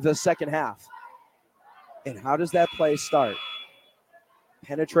start the second half. And how does that play start?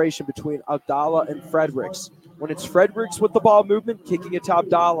 Penetration between Abdallah and Fredericks. When it's Fredericks with the ball movement, kicking it to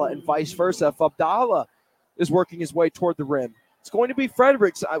Abdallah, and vice versa. If Abdallah is working his way toward the rim, it's going to be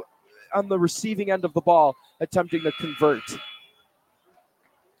Fredericks on the receiving end of the ball attempting to convert.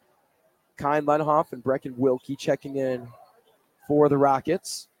 Kyle Lenhoff and Brecken Wilkie checking in for the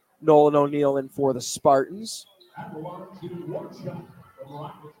Rockets. Nolan O'Neill in for the Spartans.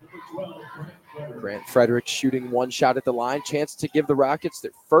 Grant Fredericks shooting one shot at the line. Chance to give the Rockets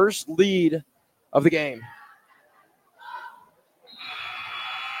their first lead of the game.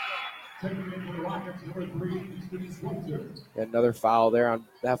 Another foul there.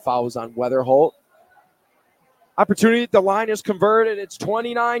 That foul was on Weatherholt. Opportunity at the line is converted. It's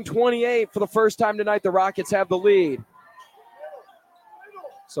 29-28 for the first time tonight. The Rockets have the lead.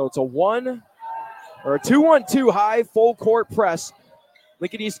 So it's a 2-1-2 high full court press.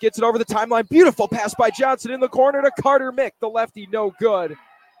 Lincoln East gets it over the timeline. Beautiful pass by Johnson in the corner to Carter Mick. The lefty, no good.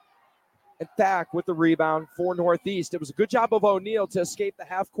 And Thack with the rebound for Northeast. It was a good job of O'Neill to escape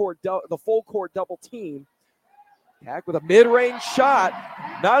the full court double team. Thack with a mid-range shot.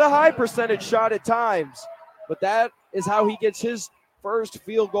 Not a high percentage shot at times, but that is how he gets his first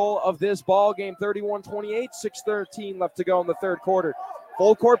field goal of this ball game. 31-28, 6:13 left to go in the third quarter.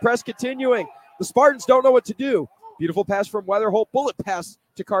 Full court press continuing. The Spartans don't know what to do. Beautiful pass from Weatherholt. Bullet pass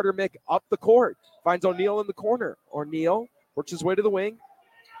to Carter Mick up the court. Finds O'Neill in the corner. O'Neill works his way to the wing.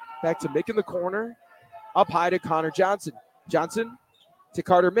 Back to Mick in the corner. Up high to Connor Johnson. Johnson to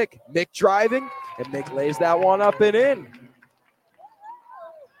Carter Mick. Mick driving, and Mick lays that one up and in.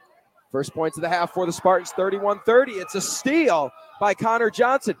 First points of the half for the Spartans, 31-30. It's a steal by Connor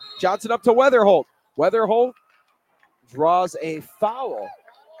Johnson. Johnson up to Weatherholt. Weatherholt draws a foul.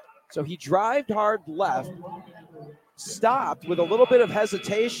 So he drived hard left, stopped with a little bit of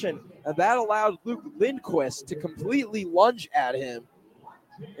hesitation, and that allowed Luke Lindquist to completely lunge at him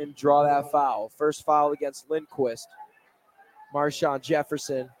and draw that foul. First foul against Lindquist. Marshawn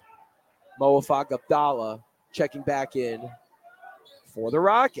Jefferson, Moafaq Abdallah checking back in for the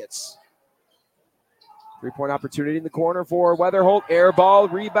Rockets. 3-point opportunity in the corner for Weatherholt. Air ball,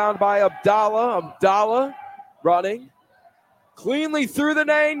 rebound by Abdallah. Abdallah running cleanly through the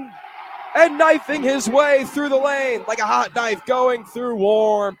lane. and knifing his way through the lane like a hot knife going through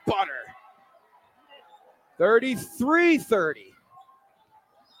warm butter. 33-30.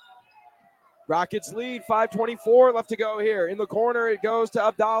 Rockets lead, 5:24 left to go here. In the corner, it goes to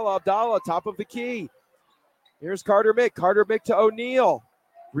Abdallah. Abdallah, top of the key. Here's Carter Mick. Carter Mick to O'Neal.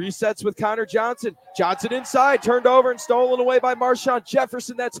 Resets with Connor Johnson. Johnson inside, turned over and stolen away by Marshawn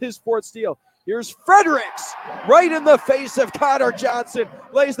Jefferson. That's his fourth steal. Here's Fredericks, right in the face of Connor Johnson.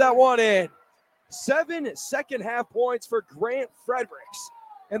 Lays that one in. 7 second-half points for Grant Fredericks.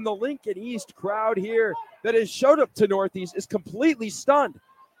 And the Lincoln East crowd here that has showed up to Northeast is completely stunned.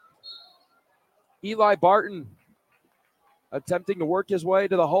 Eli Barton attempting to work his way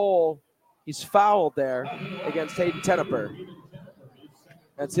to the hole. He's fouled there against Hayden Tenneper.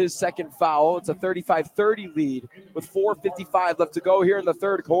 That's his second foul. It's a 35-30 lead with 4:55 left to go here in the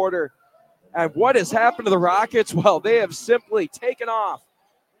third quarter. And what has happened to the Rockets? Well, they have simply taken off,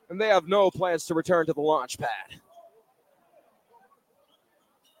 and they have no plans to return to the launch pad.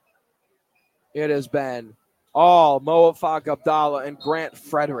 It has been all Moafaq Abdallah and Grant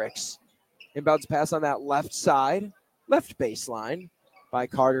Fredericks. Inbounds pass on that left side, left baseline by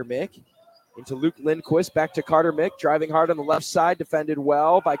Carter Mick. Into Luke Lindquist, back to Carter Mick, driving hard on the left side, defended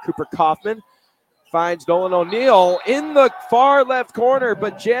well by Cooper Kaufman. Finds Nolan O'Neal in the far left corner,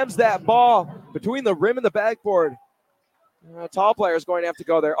 but jams that ball between the rim and the backboard. A tall player is going to have to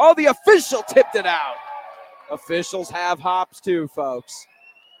go there. Oh, the official tipped it out. Officials have hops too, folks.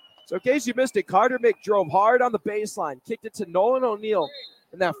 So in case you missed it, Carter Mick drove hard on the baseline, kicked it to Nolan O'Neal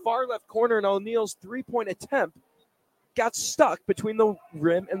in that far left corner, and O'Neal's three-point attempt got stuck between the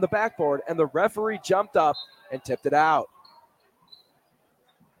rim and the backboard, and the referee jumped up and tipped it out.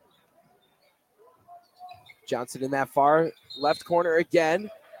 Johnson in that far left corner again.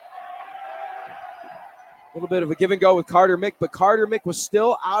 A little bit of a give and go with Carter Mick, but Carter Mick was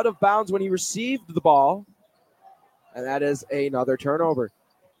still out of bounds when he received the ball, and that is another turnover.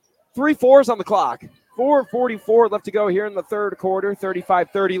 3 fours on the clock. 4:44 left to go here in the third quarter.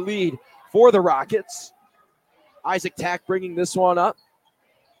 35-30 lead for the Rockets. Isaac Tack bringing this one up.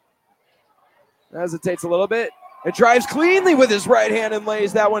 Hesitates a little bit and drives cleanly with his right hand and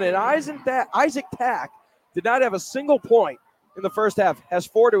lays that one in. Isaac Tack did not have a single point in the first half. Has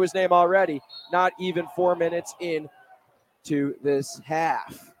 4 to his name already. Not even 4 minutes into this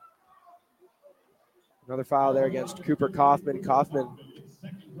half. Another foul there against Cooper Kaufman. Kaufman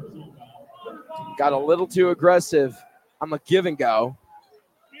got a little too aggressive on the give and go.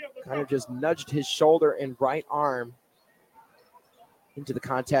 Kind of just nudged his shoulder and right arm into the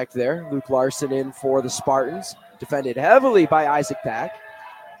contact there. Luke Larson in for the Spartans. Defended heavily by Isaac Tack.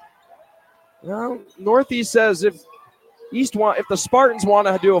 Well, Northeast says if the Spartans want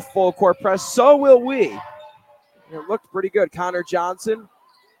to do a full court press, so will we. And it looked pretty good. Connor Johnson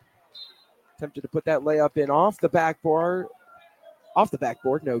attempted to put that layup in off the backboard,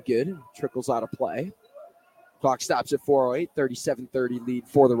 no good. Trickles out of play. Clock stops at 4:08, 37-30 lead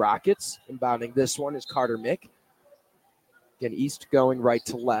for the Rockets. Inbounding this one is Carter Mick. Again, East going right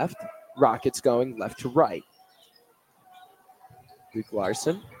to left. Rockets going left to right. Luke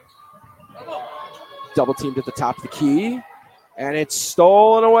Larson. Double teamed at the top of the key. And it's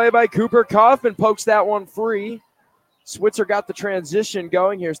stolen away by Cooper Kaufman. Pokes that one free. Switzer got the transition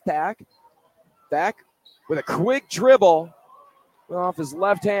going. Here's Tack. Tack with a quick dribble off his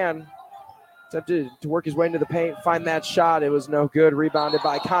left hand. Attempted to work his way into the paint, find that shot. It was no good. Rebounded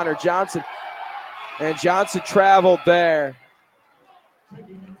by Connor Johnson. And Johnson traveled there.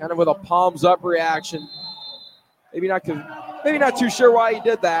 Kind of with a palms up reaction. Maybe not too sure why he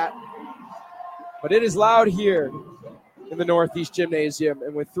did that. But it is loud here in the Northeast Gymnasium.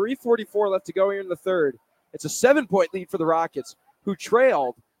 And with 3:44 left to go here in the third, it's a 7-point lead for the Rockets, who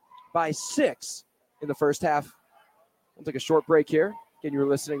trailed by 6 in the first half. We'll take a short break here. Again, you're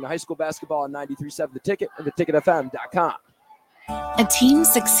listening to High School Basketball on 93.7 The Ticket and theticketfm.com. A team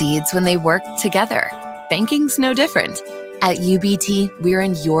succeeds when they work together. Banking's no different. At UBT, we're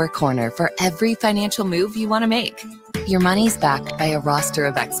in your corner for every financial move you want to make. Your money's backed by a roster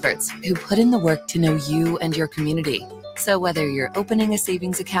of experts who put in the work to know you and your community. So whether you're opening a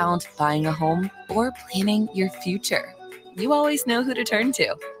savings account, buying a home, or planning your future, you always know who to turn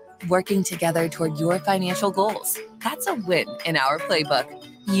to. Working together toward your financial goals. That's a win in our playbook.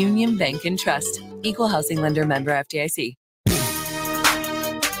 Union Bank and Trust. Equal housing lender, member FDIC.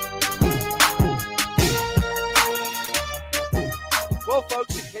 Well,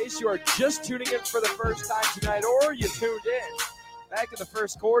 folks, in case you are just tuning in for the first time tonight, or you tuned in back in the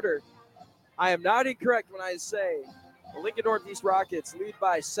first quarter, I am not incorrect when I say the Lincoln Northeast Rockets lead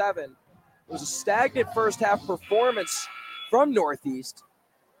by 7. It was a stagnant first half performance from Northeast.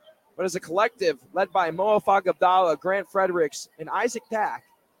 But as a collective, led by Moafag Abdallah, Grant Fredericks, and Isaac Tack,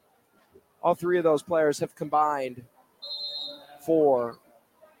 all three of those players have combined for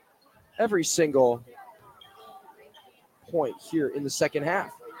every single point here in the second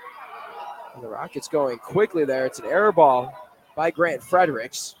half. And the Rockets going quickly there. It's an air ball by Grant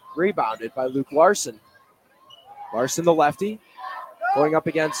Fredericks, rebounded by Luke Larson. Larson, the lefty, going up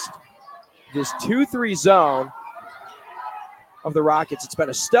against this 2-3 zone of the Rockets. It's been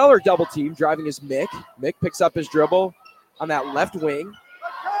a stellar double team. Driving is Mick. Mick picks up his dribble on that left wing.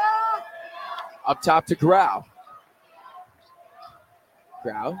 Up top to Grau.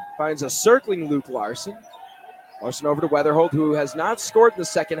 Grau finds a circling Luke Larson. Larson over to Weatherholt, who has not scored in the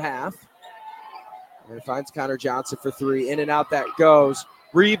second half. And finds Connor Johnson for three. In and out that goes.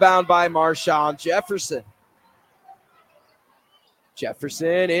 Rebound by Marshawn Jefferson.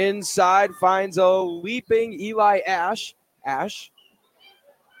 Jefferson inside finds a leaping Eli Ash. Ash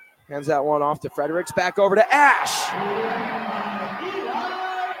hands that one off to Fredericks. Back over to Ash.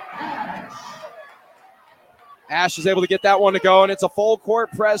 Ash is able to get that one to go, and it's a full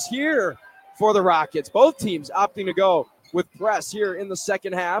court press here for the Rockets. Both teams opting to go with press here in the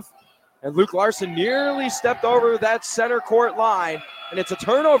second half. And Luke Larson nearly stepped over that center court line, and it's a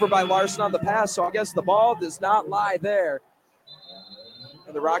turnover by Larson on the pass, so I guess the ball does not lie there.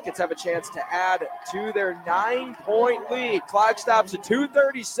 And the Rockets have a chance to add to their 9-point lead. Clock stops at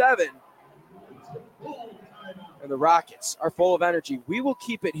 2:37. And the Rockets are full of energy. We will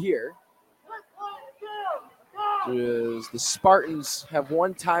keep it here. As the Spartans have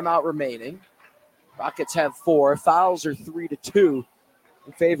one timeout remaining. Rockets have 4. Fouls are 3-2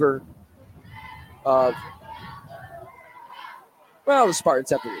 in favor of, well, the Spartans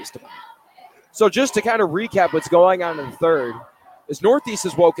have the least amount. So just to kind of recap what's going on in the third, is Northeast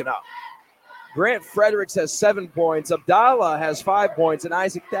has woken up. Grant Fredericks has 7 points. Abdallah has 5 points. And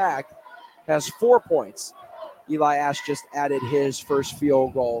Isaac Tack has 4 points. Eli Ash just added his first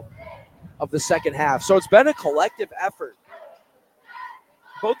field goal of the second half. So it's been a collective effort.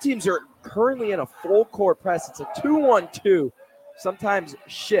 Both teams are currently in a full court press. It's a 2-1-2. Sometimes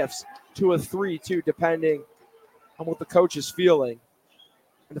shifts to a 3-2 depending on what the coach is feeling.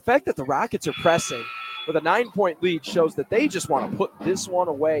 And the fact that the Rockets are pressing with a 9-point lead shows that they just want to put this one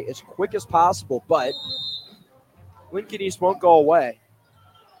away as quick as possible. But Lincoln East won't go away.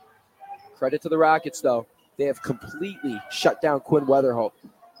 Credit to the Rockets, though. They have completely shut down Quinn Weatherholt,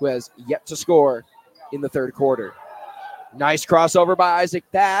 who has yet to score in the third quarter. Nice crossover by Isaac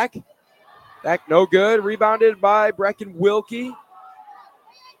Tack. Tack no good. Rebounded by Brecken Wilkie.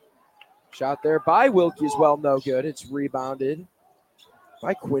 Shot there by Wilkie as well, no good. It's rebounded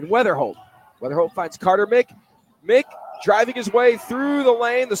by Quinn Weatherholt. Weatherholt finds Carter Mick. Mick driving his way through the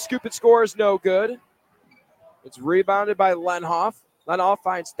lane. The scoop and score is no good. It's rebounded by Lenhoff. Lenhoff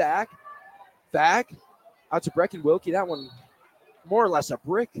finds Thack. Thack out to Brecken Wilkie. That one more or less a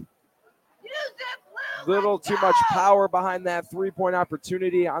brick. Little too much power behind that three-point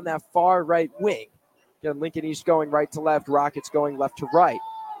opportunity on that far right wing. Again, Lincoln East going right to left. Rockets going left to right.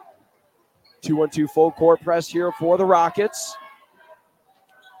 2-1-2 full court press here for the Rockets.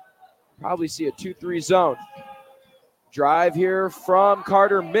 Probably see a 2-3 zone. Drive here from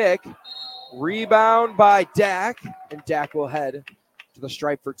Carter Mick. Rebound by Dak, and Dak will head to the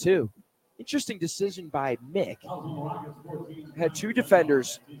stripe for two. Interesting decision by Mick. Had two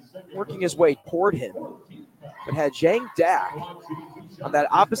defenders working his way toward him, but had Zhang Dak on that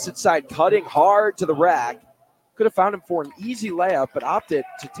opposite side cutting hard to the rack. Could have found him for an easy layup, but opted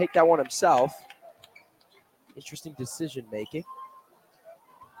to take that one himself. Interesting decision making.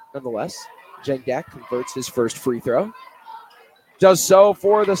 Nonetheless, Zhang Dak converts his first free throw. Does so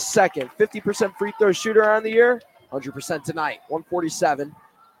for the second. 50% free throw shooter on the year. 100% tonight. 147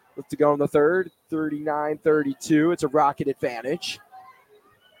 left to go in the third. 39-32. It's a Rocket advantage.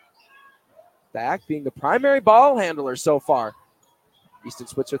 Dak being the primary ball handler so far. Easton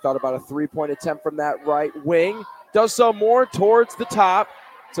Switzer thought about a three-point attempt from that right wing. Does so more towards the top.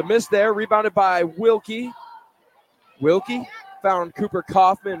 It's a miss there. Rebounded by Wilkie. Wilkie found Cooper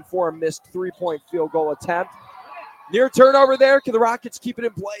Kaufman for a missed three-point field goal attempt. Near turnover there. Can the Rockets keep it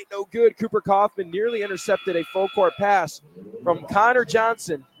in play? No good. Cooper Kaufman nearly intercepted a full court pass from Connor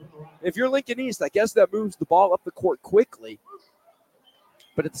Johnson. If you're Lincoln East, I guess that moves the ball up the court quickly.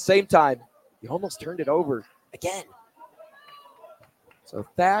 But at the same time, you almost turned it over again. So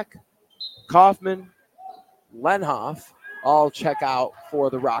Thack, Kaufman, Lenhoff all check out for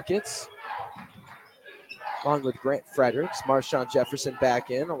the Rockets. Along with Grant Fredericks, Marshawn Jefferson back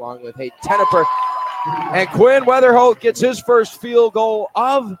in, along with Hayden Tenneper. And Quinn Weatherholt gets his first field goal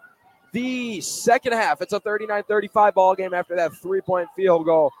of the second half. It's a 39-35 ball game after that three-point field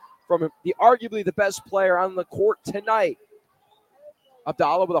goal from arguably the best player on the court tonight.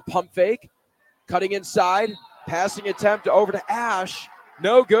 Abdallah with a pump fake, cutting inside, passing attempt over to Ash.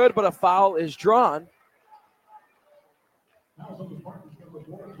 No good, but a foul is drawn.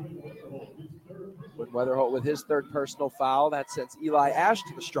 Weatherholt with his third personal foul. That sends Eli Ash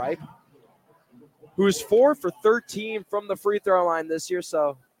to the stripe, who is 4 for 13 from the free throw line this year.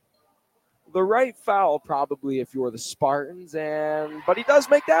 So the right foul probably if you're the Spartans, but he does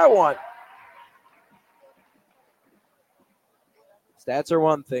make that one. Stats are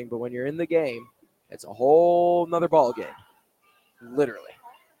one thing, but when you're in the game, it's a whole nother ball game. Literally.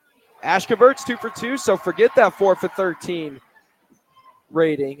 Ash converts 2 for 2, so forget that 4 for 13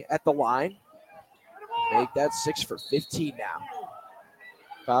 rating at the line. Make that 6 for 15 now.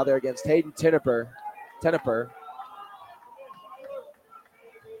 Foul there against Hayden Tenneper.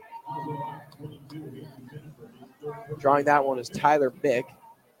 Drawing that one is Tyler Mick.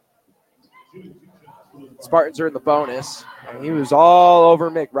 Spartans are in the bonus, and he was all over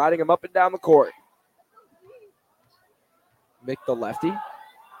Mick, riding him up and down the court. Mick the lefty.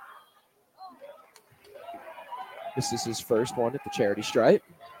 This is his first one at the charity stripe.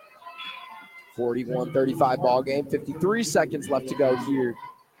 41-35 ball game. 53 seconds left to go here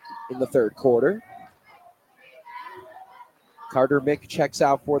in the third quarter. Carter Mick checks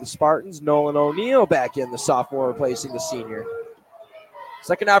out for the Spartans. Nolan O'Neill back in, the sophomore replacing the senior.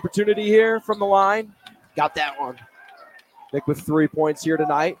 Second opportunity here from the line. Got that one. Mick with 3 points here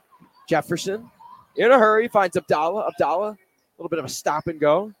tonight. Jefferson in a hurry finds Abdallah. Abdallah, a little bit of a stop and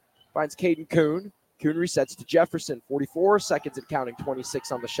go. Finds Caden Kuhn. Kuhn resets to Jefferson. 44 seconds and counting,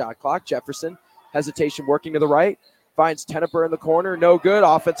 26 on the shot clock. Jefferson, hesitation working to the right. Finds Tenneper in the corner. No good.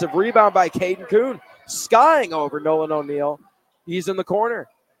 Offensive rebound by Caden Kuhn. Skying over Nolan O'Neill. He's in the corner.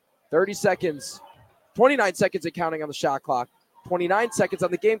 30 seconds. 29 seconds and counting on the shot clock. 29 seconds on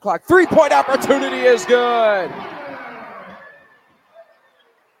the game clock. 3-point opportunity is good.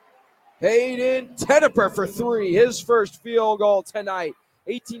 Hayden Tenneper for 3. His first field goal tonight.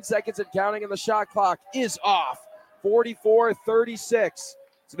 18 seconds and counting, and the shot clock is off. 44-36. It's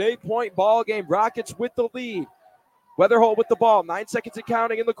an 8-point ball game. Rockets with the lead. Weatherholt with the ball. 9 seconds and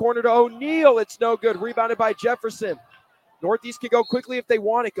counting in the corner to O'Neill. It's no good. Rebounded by Jefferson. Northeast can go quickly if they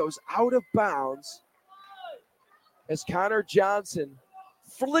want. It goes out of bounds as Connor Johnson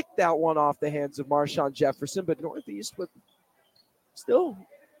flicked that one off the hands of Marshawn Jefferson, but Northeast with still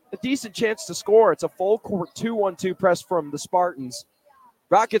a decent chance to score. It's a full court 2-1-2 press from the Spartans.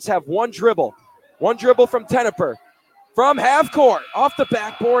 Rockets have one dribble from Tenneper. From half court, off the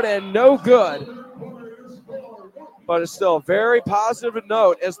backboard, and no good. But it's still a very positive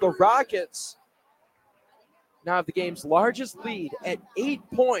note as the Rockets now have the game's largest lead at 8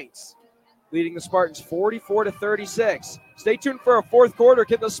 points, leading the Spartans 44-36. Stay tuned for a fourth quarter.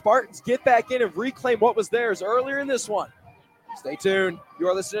 Can the Spartans get back in and reclaim what was theirs earlier in this one? Stay tuned. You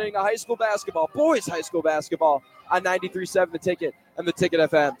are listening to high school basketball, boys high school basketball, on 93.7 The Ticket and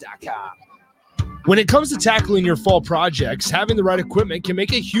theticketfm.com. When it comes to tackling your fall projects, having the right equipment can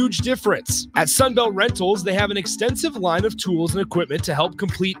make a huge difference. At Sunbelt Rentals, they have an extensive line of tools and equipment to help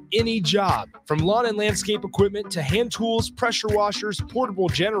complete any job. From lawn and landscape equipment to hand tools, pressure washers, portable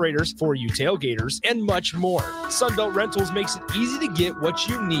generators for you tailgaters, and much more. Sunbelt Rentals makes it easy to get what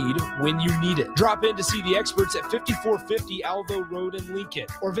you need when you need it. Drop in to see the experts at 5450 Alvo Road in Lincoln,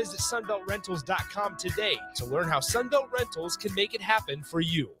 or visit sunbeltrentals.com today to learn how Sunbelt Rentals can make it happen for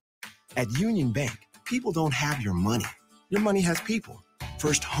you. At Union Bank, people don't have your money. Your money has people.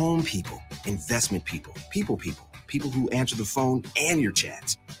 First home people, investment people, people who answer the phone and your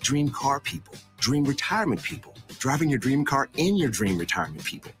chats. Dream car people, dream retirement people, driving your dream car in your dream retirement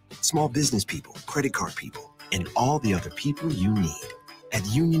people. Small business people, credit card people, and all the other people you need. At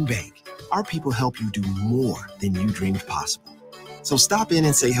Union Bank, our people help you do more than you dreamed possible. So stop in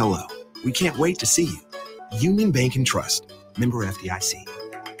and say hello. We can't wait to see you. Union Bank and Trust. Member FDIC.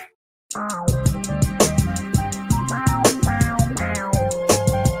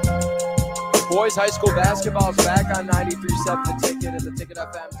 Boys high school basketball is back on 93.7 The Ticket and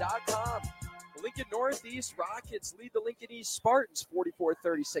theticketfm.com. The Lincoln Northeast Rockets lead the Lincoln East Spartans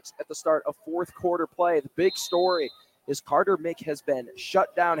 44-36 at the start of fourth quarter play. The big story is Carter Mick has been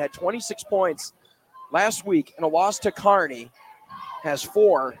shut down, had 26 points last week and a loss to Kearney, has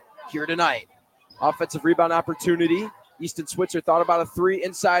 4 here tonight. Offensive rebound opportunity. Easton Switzer thought about a 3.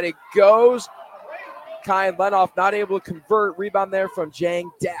 Inside it goes. Kyan Lenoff not able to convert. Rebound there from Jang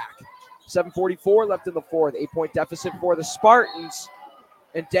Dak. 7:44 left in the fourth. 8-point deficit for the Spartans.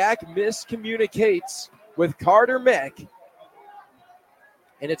 And Dak miscommunicates with Carter Mick.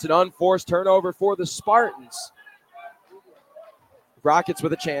 And it's an unforced turnover for the Spartans. Rockets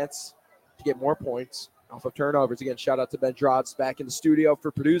with a chance to get more points off of turnovers. Again, shout out to Ben Drods back in the studio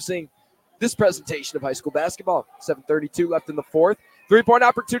for producing this presentation of high school basketball. 7:32 left in the fourth. 3-point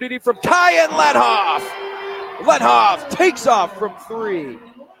opportunity from Kyan Lethoff. Lethoff takes off from 3.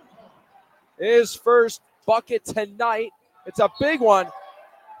 His first bucket tonight. It's a big one.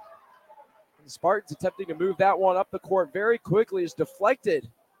 The Spartans attempting to move that one up the court very quickly is deflected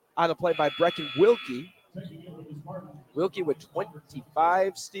on the play by Brecken Wilkie. Wilkie with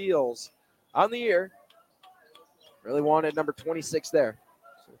 25 steals on the year. Really wanted number 26 there.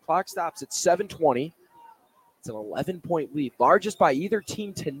 So the clock stops at 7:20. It's an 11-point lead, largest by either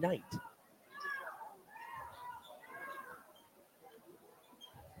team tonight.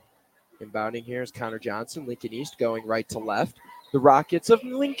 Inbounding here is Connor Johnson, Lincoln East going right to left. The Rockets of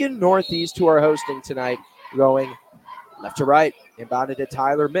Lincoln Northeast, who are hosting tonight, going left to right. Inbounded to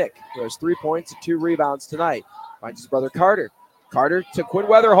Tyler Mick, who has 3 points and 2 rebounds tonight. Finds his brother Carter. Carter to Quinn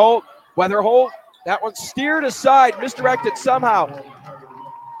Weatherholt. Weatherholt, that one steered aside, misdirected somehow.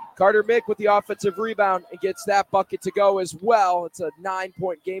 Carter Mick with the offensive rebound and gets that bucket to go as well. It's a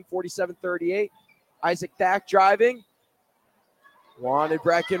 9-point game, 47-38. Isaac Thack driving. Wanted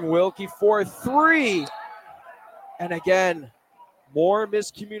Brecken Wilkie for 3. And again, more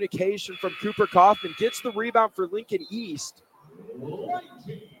miscommunication from Cooper Kaufman. Gets the rebound for Lincoln East.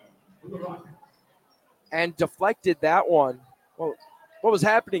 And deflected that one. Well, what was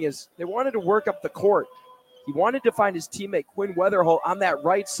happening is they wanted to work up the court. He wanted to find his teammate Quinn Weatherholt on that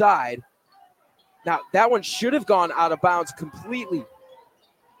right side. Now, that one should have gone out of bounds completely.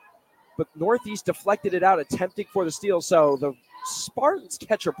 But Northeast deflected it out, attempting for the steal. So the Spartans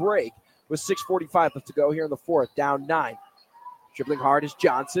catch a break with 6:45 left to go here in the fourth, down 9. Dribbling hard is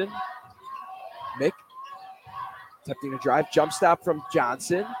Johnson. Mick attempting to drive. Jump stop from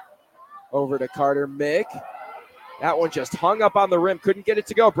Johnson. Over to Carter Mick. That one just hung up on the rim. Couldn't get it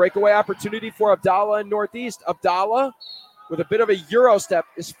to go. Breakaway opportunity for Abdallah in Northeast. Abdallah, with a bit of a Euro step,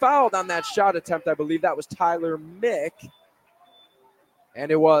 is fouled on that shot attempt. I believe that was Tyler Mick.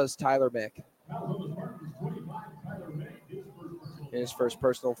 And it was Tyler Mick. His first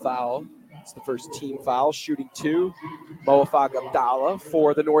personal foul. It's the first team foul. Shooting 2. Moafag Abdallah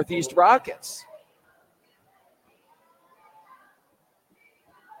for the Northeast Rockets.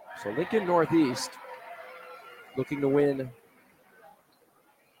 So Lincoln Northeast looking to win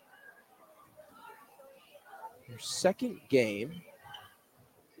their second game.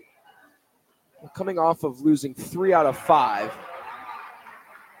 Coming off of losing 3 out of 5.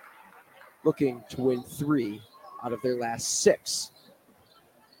 Looking to win 3 out of their last 6.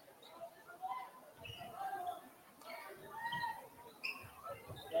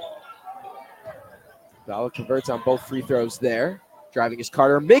 Abdallah converts on both free throws there. Driving is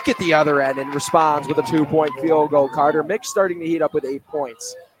Carter Mick at the other end and responds with a 2-point field goal. Carter Mick starting to heat up with 8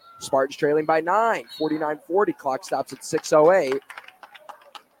 points. Spartans trailing by 9, 49-40. Clock stops at 6:08.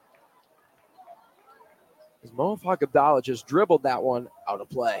 As Moafag Abdallah just dribbled that one out of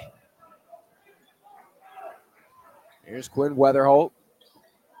play. Here's Quinn Weatherholt.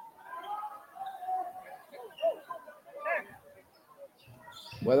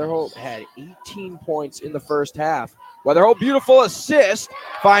 Weatherholt had 18 points in the first half. Weatherholt, beautiful assist,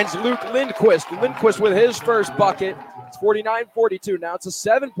 finds Luke Lindquist. Lindquist with his first bucket. It's 49-42. Now it's a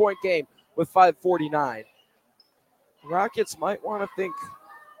 7-point game with 5:49. Rockets might want to think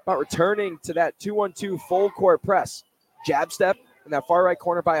about returning to that 2-1-2 full court press. Jab step in that far right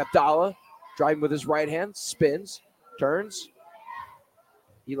corner by Abdallah. Driving with his right hand, spins, turns.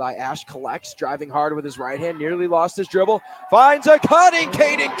 Eli Ash collects, driving hard with his right hand. Nearly lost his dribble. Finds a cutting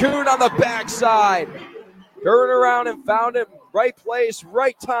Caden Kuhn on the backside. Turn around and found him. Right place,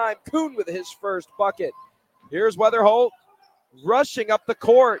 right time. Kuhn with his first bucket. Here's Weatherholt rushing up the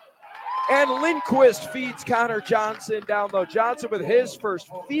court. And Lindquist feeds Connor Johnson down low. Johnson with his first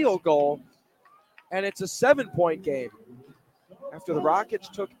field goal. And it's a 7-point game. After the Rockets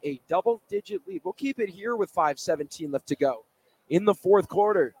took a double-digit lead. We'll keep it here with 5:17 left to go in the fourth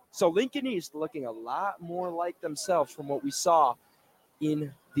quarter. So Lincoln East looking a lot more like themselves from what we saw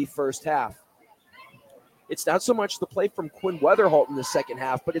in the first half. It's not so much the play from Quinn Weatherholt in the second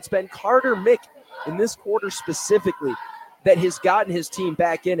half, but it's been Carter Mick in this quarter specifically that has gotten his team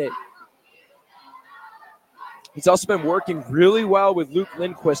back in it. He's also been working really well with Luke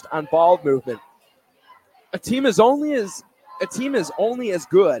Lindquist on ball movement. A team is only as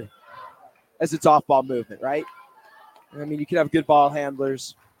good as its off-ball movement, right? I mean, you can have good ball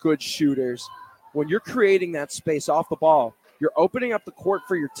handlers, good shooters. When you're creating that space off the ball, you're opening up the court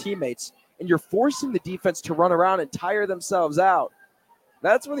for your teammates, and you're forcing the defense to run around and tire themselves out.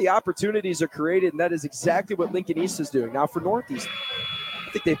 That's where the opportunities are created, and that is exactly what Lincoln East is doing. Now for Northeast,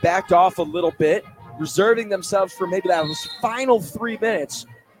 I think they backed off a little bit, reserving themselves for maybe those final 3 minutes.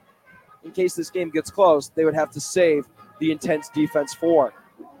 In case this game gets close, they would have to save the intense defense for.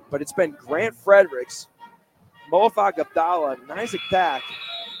 But it's been Grant Fredericks, Moafag Abdallah, and Isaac Thack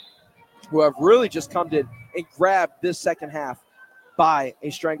who have really just come in and grabbed this second half by a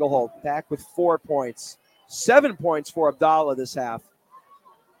stranglehold. Thack with 4 points, 7 points for Abdallah this half,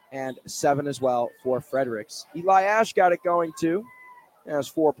 and 7 as well for Fredericks. Eli Ash got it going too. He has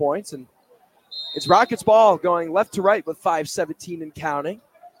 4 points, and it's Rockets ball going left to right with 5:17 and counting.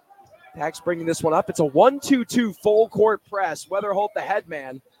 Thack's bringing this one up. It's a 1-2-2 full court press. Weatherholt, the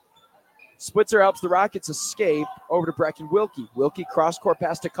headman. Switzer helps the Rockets escape over to Brecken Wilkie. Wilkie cross-court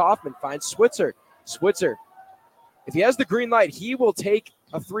pass to Kaufman, finds Switzer. Switzer, if he has the green light, he will take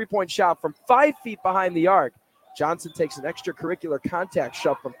a three-point shot from 5 feet behind the arc. Johnson takes an extracurricular contact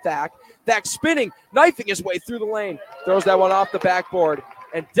shove from Thack. Thack spinning, knifing his way through the lane. Throws that one off the backboard,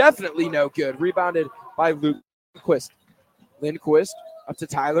 and definitely no good. Rebounded by Luke Lindquist. Lindquist up to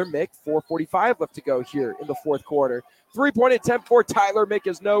Tyler Mick. 4:45 left to go here in the fourth quarter. Three-point attempt for Tyler Mick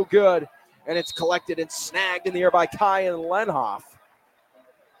is no good, and it's collected and snagged in the air by Kyan Lenhoff.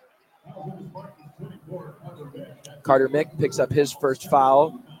 Carter Mick picks up his first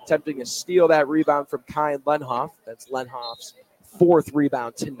foul, attempting to steal that rebound from Kyan Lenhoff. That's Lenhoff's 4th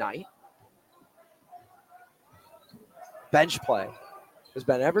rebound tonight. Bench play has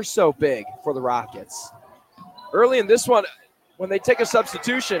been ever so big for the Rockets. Early in this one, when they take a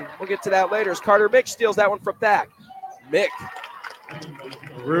substitution, we'll get to that later, as Carter Mick steals that one from Thack. Mick,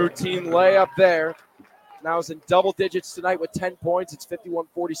 routine layup there. Now is in double digits tonight with 10 points. It's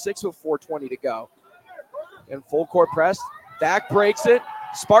 51-46 with 4:20 to go. And full court press. Thack breaks it.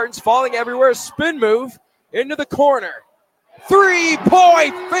 Spartans falling everywhere. Spin move into the corner.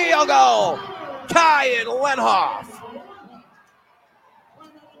 3-point field goal. Kyan Lenhoff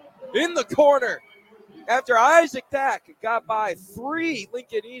in the corner after Isaac Thack got by 3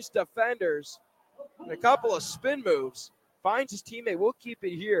 Lincoln East defenders and a couple of spin moves. Finds his teammate. We'll keep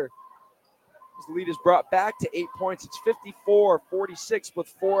it here. His lead is brought back to 8 points. It's 54-46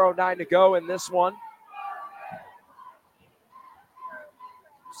 with 4:09 to go in this one.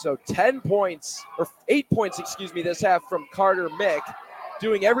 So 10 points, or 8 points, this half from Carter Mick,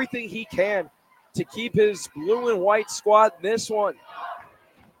 doing everything he can to keep his blue and white squad in this one.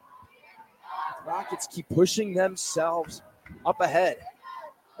 Rockets keep pushing themselves up ahead.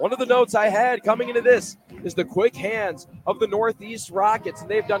 One of the notes I had coming into this is the quick hands of the Northeast Rockets, and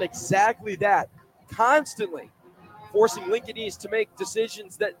they've done exactly that, constantly forcing Lincoln East to make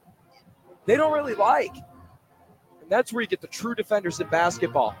decisions that they don't really like. And that's where you get the true defenders in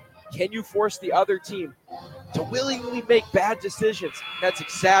basketball. Can you force the other team to willingly make bad decisions? That's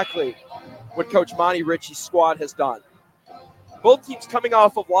exactly what Coach Monty Ritchie's squad has done. Both teams coming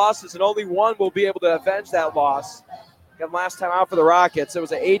off of losses, and only one will be able to avenge that loss. And last time out for the Rockets, it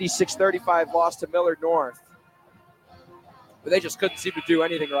was an 86-35 loss to Millard North. But they just couldn't seem to do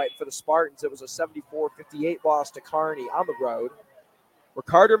anything right for the Spartans. It was a 74-58 loss to Kearney on the road, where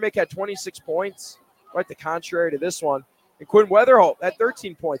Carter Mick had 26 points, quite the contrary to this one. And Quinn Weatherholt had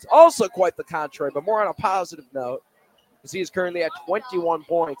 13 points, also quite the contrary, but more on a positive note, as he is currently at 21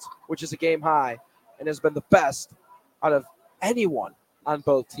 points, which is a game high, and has been the best out of anyone on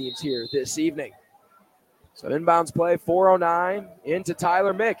both teams here this evening. So inbounds play, 4:09 into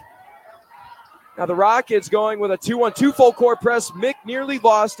Tyler Mick. Now the Rockets going with a 2-1-2 full court press. Mick nearly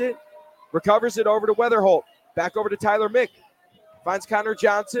lost it. Recovers it over to Weatherholt. Back over to Tyler Mick. Finds Connor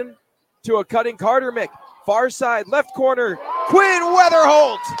Johnson to a cutting Carter Mick. Far side, left corner, Quinn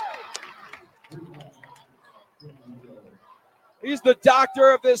Weatherholt. He's the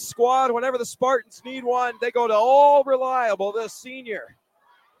doctor of this squad. Whenever the Spartans need one, they go to all reliable, the senior,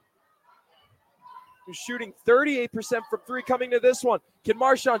 who's shooting 38% from 3 coming to this one. Can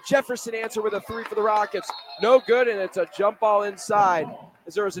Marshawn Jefferson answer with a 3 for the Rockets? No good, and it's a jump ball inside,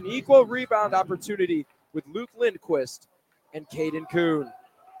 as there was an equal rebound opportunity with Luke Lindquist and Caden Kuhn.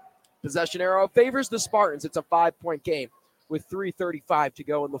 Possession arrow favors the Spartans. It's a 5-point game with 3:35 to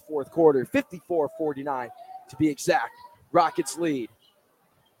go in the fourth quarter. 54-49 to be exact. Rockets lead.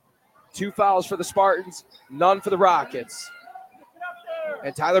 2 fouls for the Spartans, none for the Rockets.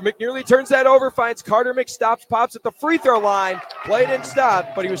 And Tyler Mick nearly turns that over, finds Carter Mick, stops, pops at the free throw line. Play didn't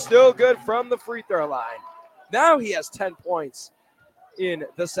stop, but he was still good from the free throw line. Now he has 10 points in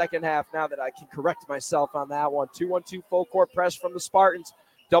the second half, now that I can correct myself on that one. 2-1-2 full court press from the Spartans.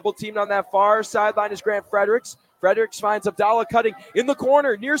 Double teamed on that far sideline is Grant Fredericks. Fredericks finds Abdallah cutting in the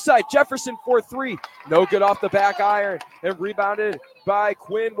corner, near side. Jefferson for 3. No good off the back iron, and rebounded by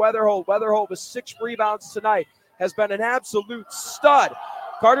Quinn Weatherholt. Weatherholt with 6 rebounds tonight has been an absolute stud.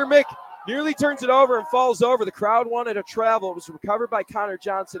 Carter Mick nearly turns it over and falls over. The crowd wanted a travel. It was recovered by Connor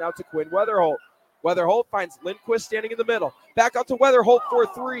Johnson out to Quinn Weatherholt. Weatherholt finds Lindquist standing in the middle. Back out to Weatherholt for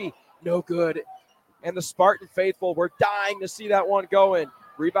 3. No good. And the Spartan faithful were dying to see that one go in.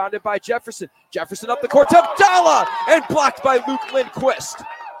 Rebounded by Jefferson. Jefferson up the court to Abdallah and blocked by Luke Lindquist.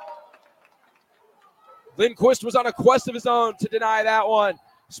 Lindquist was on a quest of his own to deny that one.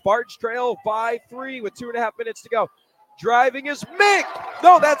 Spartans trail by 3 with 2.5 minutes to go. Driving is Mick.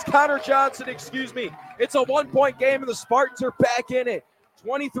 No, that's Connor Johnson, excuse me. It's a 1-point game and the Spartans are back in it.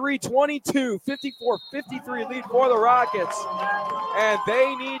 23-22, 54-53 lead for the Rockets. And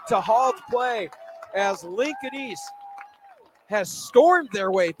they need to halt play as Lincoln East has stormed their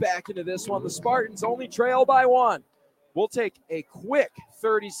way back into this one. The Spartans only trail by 1. We'll take a quick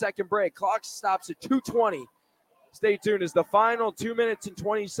 30-second break. Clock stops at 2:20. Stay tuned as the final 2 minutes and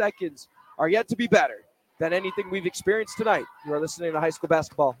 20 seconds are yet to be better than anything we've experienced tonight. You are listening to High School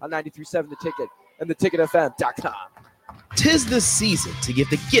Basketball on 93.7 The Ticket and theticketfm.com. 'Tis the season to give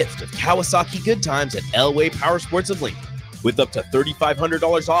the gift of Kawasaki good times at Elway Power Sports of Lincoln. With up to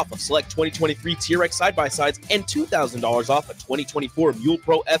 $3,500 off of select 2023 TRX side-by-sides and $2,000 off a 2024 Mule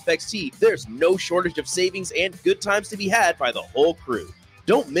Pro FXT, there's no shortage of savings and good times to be had by the whole crew.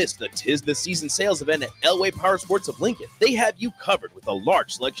 Don't miss the 'Tis the Season sales event at Elway Power Sports of Lincoln. They have you covered with a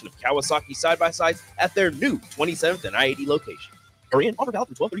large selection of Kawasaki side-by-sides at their new 27th and I-80 location. Hurry in. Offer valid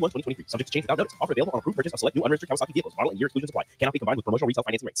from 12/31/2023. Subject to change without notice. Offer available on approved purchase of select new unregistered Kawasaki vehicles. Model and year exclusions apply. Cannot be combined with promotional retail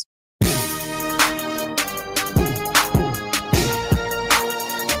financing rates.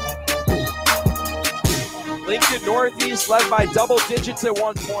 Lincoln Northeast led by double digits at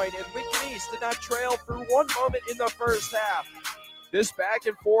one point, and Lincoln East did not trail for one moment in the first half. This back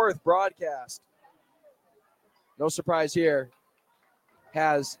and forth broadcast, no surprise here,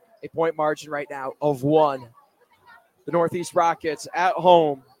 has a point margin right now of 1. The Northeast Rockets at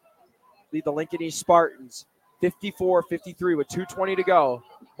home lead the Lincoln East Spartans 54-53 with 2:20 to go.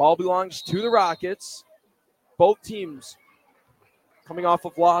 Ball belongs to the Rockets. Both teams coming off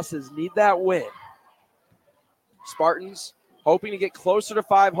of losses need that win. Spartans hoping to get closer to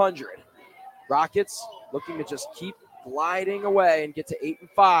 500. Rockets looking to just keep gliding away and get to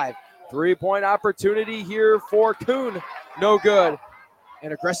 8-5. 3-point opportunity here for Kuhn. No good.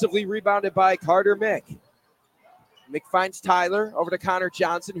 And aggressively rebounded by Carter Mick. Mick finds Tyler over to Connor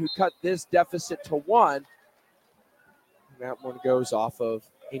Johnson, who cut this deficit to 1. And that one goes off of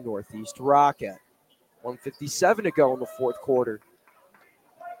a Northeast Rocket. 1:57 to go in the fourth quarter.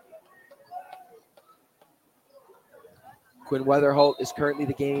 Quinn Weatherholt is currently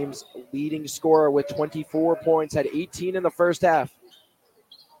the game's leading scorer with 24 points, had 18 in the first half.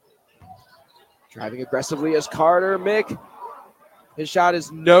 Driving aggressively is Carter Mick. His shot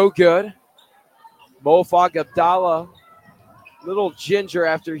is no good. Mofog Abdallah, little ginger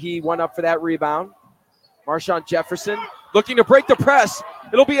after he went up for that rebound. Marshawn Jefferson looking to break the press.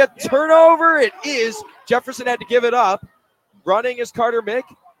 It'll be a turnover. It is. Jefferson had to give it up. Running is Carter Mick.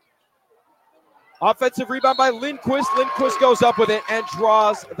 Offensive rebound by Lindquist. Lindquist goes up with it and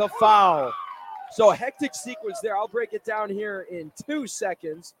draws the foul. So a hectic sequence there. I'll break it down here in 2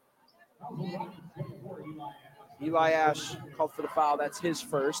 seconds. Eli Ash called for the foul. That's his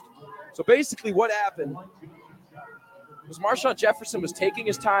first. So basically what happened was Marshawn Jefferson was taking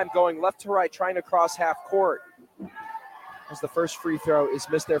his time going left to right, trying to cross half court. As the first free throw is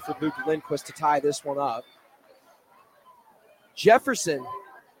missed there for Luke Lindquist to tie this one up. Jefferson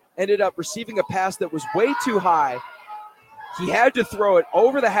ended up receiving a pass that was way too high. He had to throw it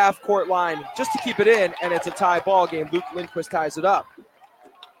over the half-court line just to keep it in, and it's a tie ball game. Luke Lindquist ties it up.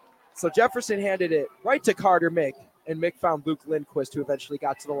 So Jefferson handed it right to Carter Mick, and Mick found Luke Lindquist, who eventually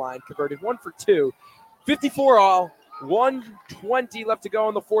got to the line, converted 1 for 2. 54 all, 1:20 left to go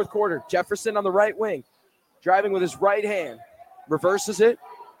in the fourth quarter. Jefferson on the right wing, driving with his right hand, reverses it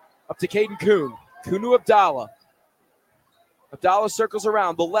up to Caden Kuhn. Kuhn to Abdallah. Abdallah circles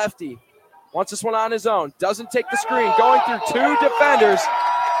around, the lefty. Wants this one on his own. Doesn't take the screen. Going through 2 defenders.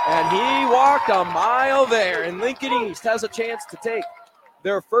 And he walked a mile there. And Lincoln East has a chance to take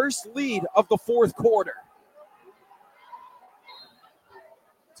their first lead of the fourth quarter.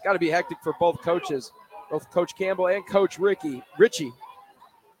 It's got to be hectic for both coaches. Both Coach Campbell and Coach Richie.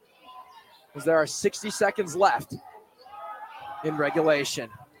 As there are 60 seconds left in regulation.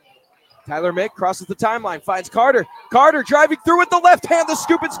 Tyler Mick crosses the timeline, finds Carter. Carter driving through with the left hand. The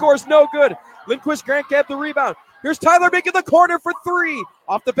scoop and scores, no good. Lindquist Grant kept the rebound. Here's Tyler Mick in the corner for 3.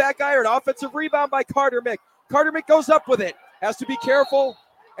 Off the back iron, offensive rebound by Carter Mick. Carter Mick goes up with it. Has to be careful.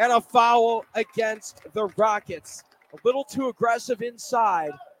 And a foul against the Rockets. A little too aggressive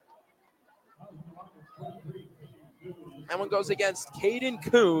inside. That one goes against Caden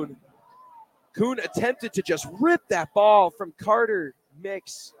Kuhn. Kuhn attempted to just rip that ball from Carter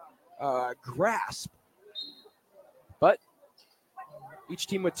Mick's grasp. But each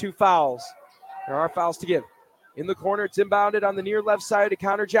team with 2 fouls. There are fouls to give. In the corner, it's inbounded on the near left side to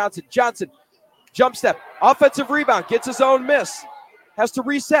counter Johnson. Johnson, jump step, offensive rebound, gets his own miss. Has to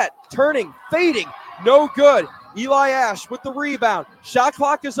reset, turning, fading, no good. Eli Ash with the rebound. Shot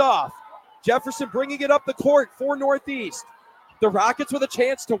clock is off. Jefferson bringing it up the court for Northeast. The Rockets with a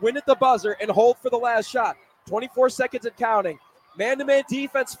chance to win at the buzzer and hold for the last shot. 24 seconds and counting. Man-to-man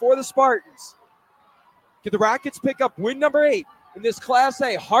defense for the Spartans. Can the Rockets pick up win number 8 in this Class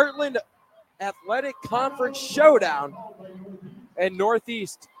A Heartland Athletic Conference showdown? And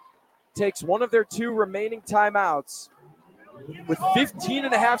Northeast takes one of their 2 remaining timeouts with 15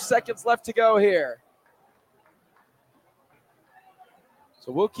 and a half seconds left to go here.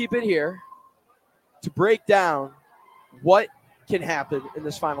 So we'll keep it here to break down what can happen in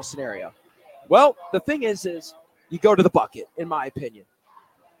this final scenario. Well, the thing is you go to the bucket, in my opinion.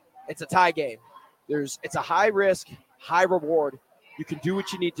 It's a tie game. It's a high risk, high reward. You can do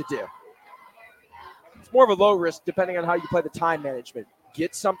what you need to do. It's more of a low risk depending on how you play the time management.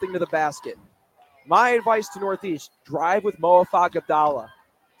 Get something to the basket. My advice to Northeast, drive with Moafaq Abdallah.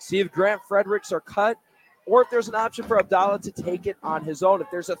 See if Grant Fredericks are cut or if there's an option for Abdallah to take it on his own. If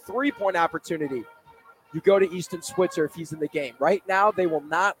there's a 3-point opportunity, you go to Easton Switzer if he's in the game. Right now, they will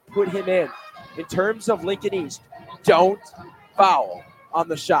not put him in. In terms of Lincoln East, don't foul on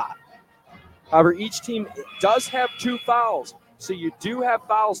the shot. However, each team does have 2 fouls, so you do have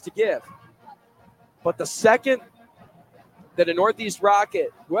fouls to give. But the second that a Northeast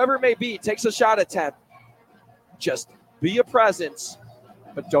Rocket, whoever it may be, takes a shot attempt, just be a presence,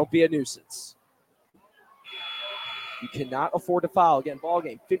 but don't be a nuisance. You cannot afford to foul. Again, ball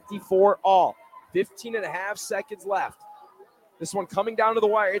game, 54 all. 15 and a half seconds left. This one coming down to the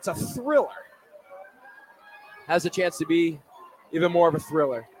wire. It's a thriller. Has a chance to be even more of a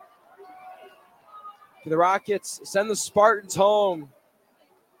thriller. Can the Rockets send the Spartans home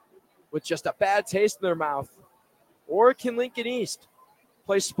with just a bad taste in their mouth? Or can Lincoln East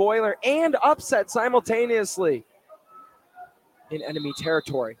play spoiler and upset simultaneously in enemy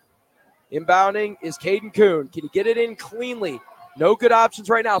territory? Inbounding is Caden Kuhn. Can he get it in cleanly? No good options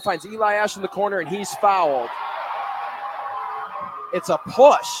right now. Finds Eli Ash in the corner, and he's fouled. It's a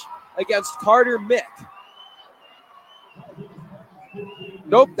push against Carter Mick.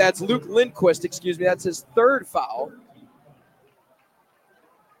 Nope, that's Luke Lindquist. Excuse me, that's his 3rd foul.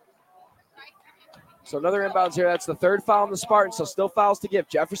 So another inbounds here. That's the 3rd foul on the Spartans, so still fouls to give.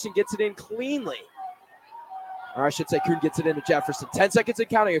 Jefferson gets it in cleanly. Or I should say Kuhn gets it into Jefferson. 10 seconds and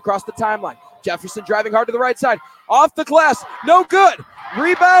counting across the timeline. Jefferson driving hard to the right side. Off the glass. No good.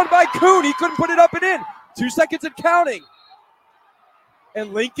 Rebound by Kuhn. He couldn't put it up and in. 2 seconds and counting.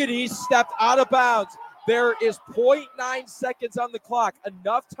 And Lincoln East stepped out of bounds. There is 0.9 seconds on the clock.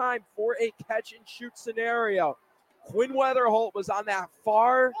 Enough time for a catch-and-shoot scenario. Quinn Weatherholt was on that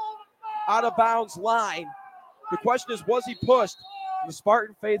far out-of-bounds line. The question is, was he pushed? The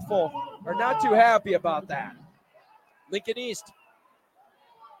Spartan faithful are not too happy about that. Lincoln East,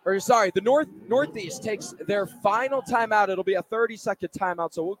 the Northeast takes their final timeout. It'll be a 30-second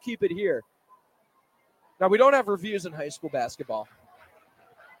timeout, so we'll keep it here. Now, we don't have reviews in high school basketball.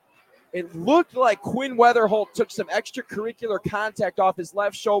 It looked like Quinn Weatherholt took some extracurricular contact off his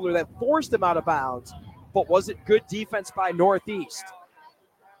left shoulder that forced him out of bounds, but was it good defense by Northeast?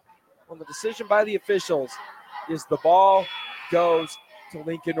 Well, the decision by the officials is the ball goes to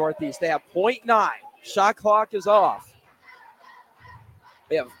Lincoln Northeast. They have 0.9. Shot clock is off.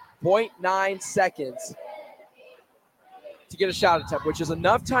 They have 0.9 seconds to get a shot attempt, which is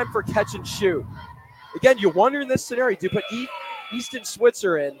enough time for catch and shoot. Again, you wonder in this scenario, do you put Easton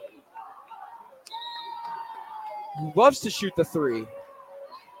Switzer in? He loves to shoot the 3.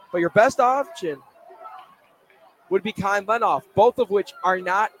 But your best option would be Kyle Lenoff, both of which are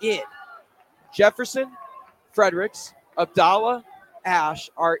not in. Jefferson, Fredericks, Abdallah, Ash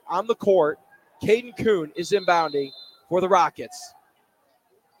are on the court. Caden Kuhn is inbounding for the Rockets.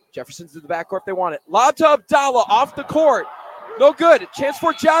 Jefferson's in the backcourt. They want it. Lob to Abdallah off the court. No good. Chance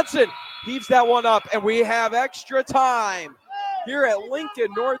for Johnson. Heaves that one up, and we have extra time here at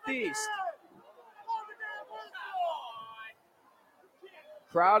Lincoln Northeast.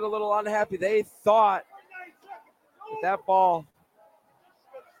 Crowd a little unhappy. They thought that ball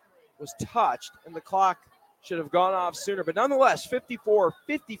was touched, and the clock should have gone off sooner. But nonetheless,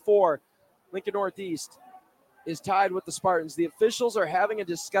 54-54, Lincoln Northeast is tied with the Spartans. The officials are having a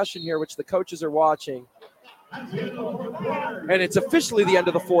discussion here, which the coaches are watching. And it's officially the end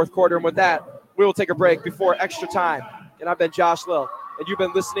of the fourth quarter. And with that, we will take a break before extra time. And I've been Josh Lill, and you've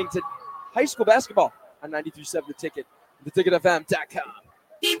been listening to high school basketball on 93.7 The Ticket, theticketfm.com.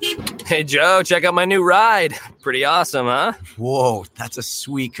 Hey, Joe, check out my new ride. Pretty awesome, huh? Whoa, that's a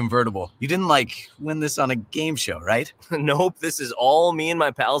sweet convertible. You didn't, win this on a game show, right? Nope, this is all me and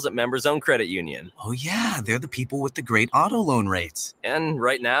my pals at Members Own Credit Union. Oh, yeah, they're the people with the great auto loan rates. And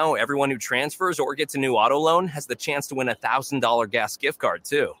right now, everyone who transfers or gets a new auto loan has the chance to win a $1,000 gas gift card,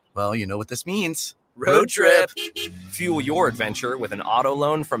 too. Well, you know what this means. Road trip. Fuel your adventure with an auto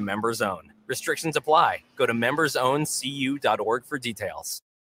loan from Members Own. Restrictions apply. Go to membersowncu.org for details.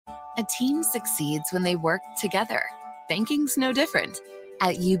 A team succeeds when they work together. Banking's no different.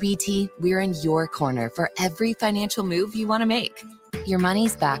 At UBT, we're in your corner for every financial move you want to make. Your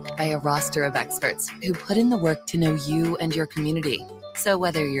money's backed by a roster of experts who put in the work to know you and your community. So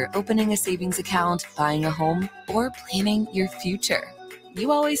whether you're opening a savings account, buying a home, or planning your future,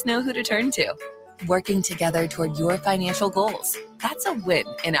 you always know who to turn to. Working together toward your financial goals. That's a win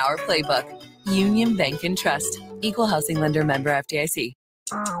in our playbook. Union Bank and Trust. Equal housing lender, member FDIC.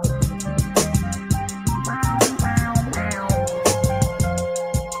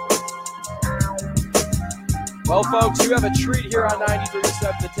 Well, folks, you have a treat here on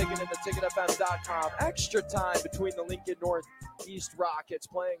 93.7 The Ticket and theticketfm.com. Extra time between the Lincoln Northeast Rockets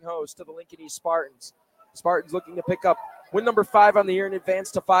playing host to the Lincoln East Spartans. Spartans looking to pick up win number 5 on the year and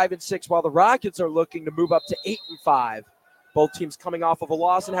advance to 5-6, while the Rockets are looking to move up to 8-5. Both teams coming off of a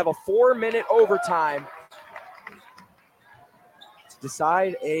loss and have a 4-minute overtime to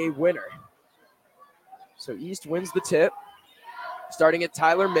decide a winner. So East wins the tip, starting at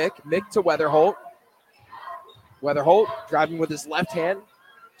Tyler Mick. Mick to Weatherholt. Weatherholt driving with his left hand,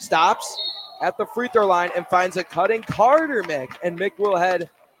 stops at the free throw line and finds a cutting Carter Mick, and Mick will head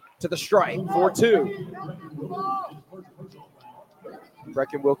to the strike, 4-2.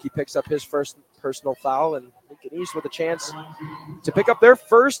 Brecken Wilkie picks up his first personal foul, and Lincoln East with a chance to pick up their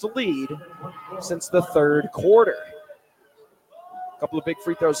first lead since the third quarter. A couple of big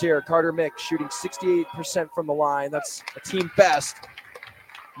free throws here. Carter Mick shooting 68% from the line. That's a team best.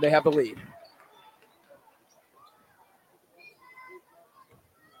 They have the lead.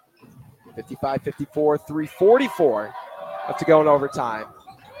 (55-54), 3:44 left to go in overtime.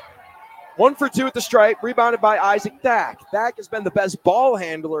 1 for 2 at the stripe, rebounded by Isaac Thack. Thack has been the best ball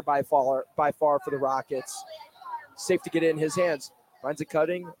handler by far for the Rockets. Safe to get it in his hands. Finds a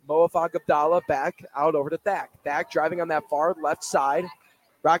cutting. Moafaq Abdallah back out over to Thack. Thack driving on that far left side.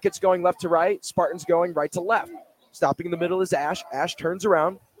 Rockets going left to right. Spartans going right to left. Stopping in the middle is Ash. Ash turns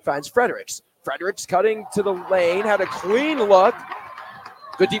around, finds Fredericks. Fredericks cutting to the lane, had a clean look.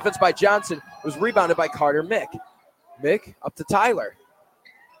 Good defense by Johnson. It was rebounded by Carter Mick. Mick up to Tyler.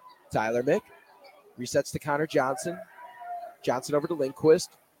 Tyler Mick resets to Connor Johnson. Johnson over to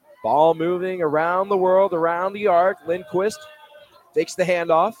Lindquist. Ball moving around the world, around the arc. Lindquist takes the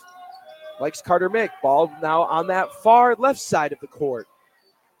handoff. Likes Carter Mick. Ball now on that far left side of the court.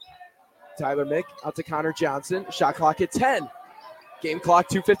 Tyler Mick out to Connor Johnson. Shot clock at 10. Game clock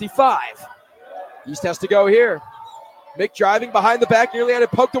 2:55. East has to go here. Mick driving behind the back, nearly had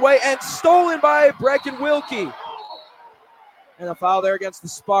it poked away and stolen by Brecken Wilkie. And a foul there against the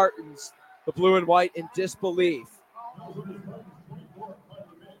Spartans. The blue and white in disbelief.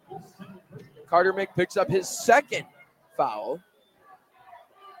 Carter Mick picks up his second foul.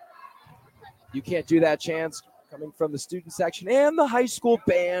 You can't do that, Chance, coming from the student section and the high school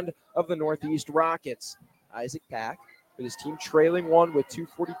band of the Northeast Rockets. Isaac Pack with his team trailing one with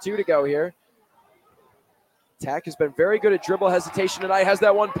 2:42 to go here. Tack has been very good at dribble hesitation tonight. Has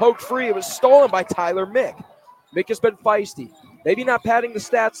that one poked free. It was stolen by Tyler Mick. Mick has been feisty. Maybe not padding the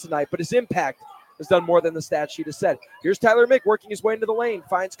stats tonight, but his impact has done more than the stat sheet has said. Here's Tyler Mick working his way into the lane.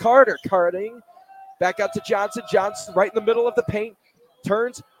 Finds Carter. Cutting. Back out to Johnson. Johnson right in the middle of the paint.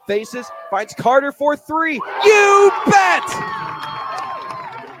 Turns, faces, finds Carter for 3. You bet!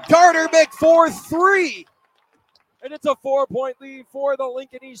 Carter Mick for 3. And it's a 4-point lead for the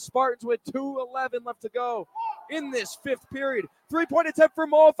Lincoln East Spartans with 2:11 left to go in this fifth period. 3-point attempt for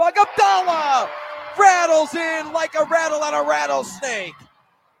Moafaq Abdallah. Rattles in like a rattle on a rattlesnake.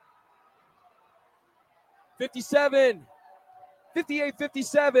 58-57,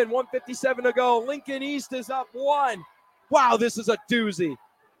 1:57 to go. Lincoln East is up 1. Wow, this is a doozy.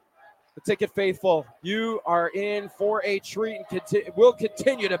 The Ticket faithful, you are in for a treat and will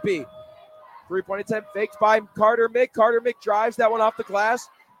continue to be. 3-point attempt faked by Carter Mick. Carter Mick drives that one off the glass.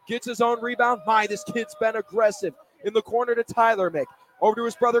 Gets his own rebound. My, this kid's been aggressive. In the corner to Tyler Mick. Over to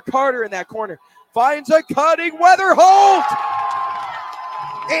his brother Carter in that corner. Finds a cutting Weatherholt.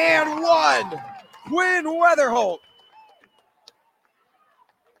 And one. Quinn Weatherholt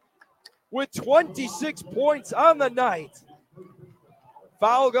with 26 points on the night.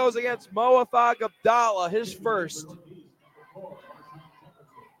 Foul goes against Moafag Abdallah, his first.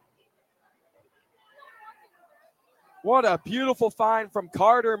 What a beautiful find from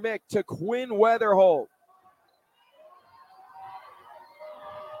Carter Mick to Quinn Weatherholt.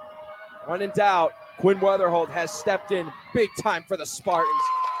 When in doubt, Quinn Weatherholt has stepped in big time for the Spartans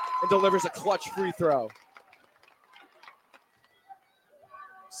and delivers a clutch free throw.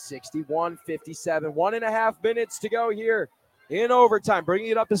 61-57, 1.5 minutes to go here in overtime. Bringing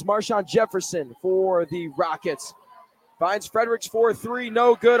it up is Marshawn Jefferson for the Rockets. Finds Fredericks for 3,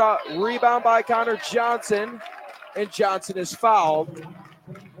 no good. Rebound by Connor Johnson, and Johnson is fouled.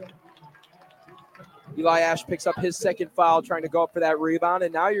 Eli Ash picks up his second foul, trying to go up for that rebound,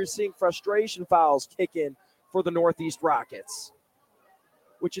 and now you're seeing frustration fouls kick in for the Northeast Rockets,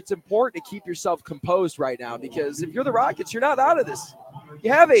 which it's important to keep yourself composed right now, because if you're the Rockets, you're not out of this.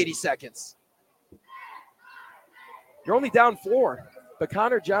 You have 80 seconds. You're only down 4, but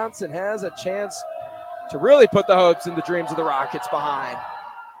Connor Johnson has a chance to really put the hopes and the dreams of the Rockets behind.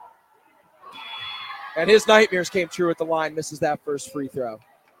 And his nightmares came true at the line, misses that first free throw.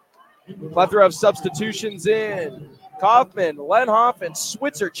 Plethora of substitutions in. Kaufman, Lenhoff, and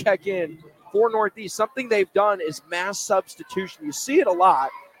Switzer check in for Northeast. Something they've done is mass substitution. You see it a lot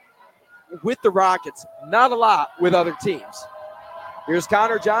with the Rockets, not a lot with other teams. Here's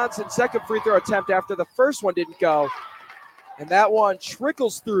Connor Johnson, second free throw attempt after the first one didn't go. And that one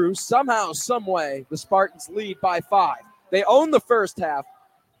trickles through somehow, some way. The Spartans lead by 5. They own the first half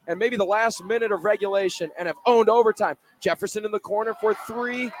and maybe the last minute of regulation and have owned overtime. Jefferson in the corner for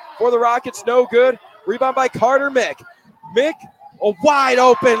 3 for the Rockets, no good. Rebound by Carter Mick. Mick, a wide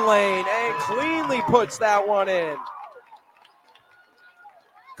open lane, and cleanly puts that one in.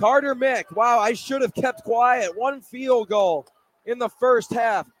 Carter Mick, wow, I should have kept quiet. 1 field goal in the first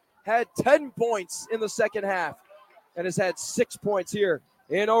half. Had 10 points in the second half and has had 6 points here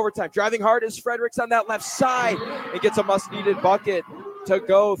in overtime. Driving hard is Fredericks on that left side and gets a must-needed bucket to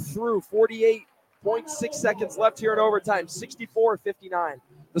go through. 48.6 seconds left here in overtime. 64-59.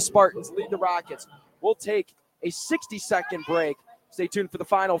 The Spartans lead the Rockets. We'll take a 60-second break. Stay tuned for the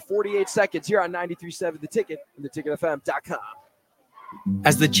final 48 seconds here on 93.7 The Ticket and theticketfm.com.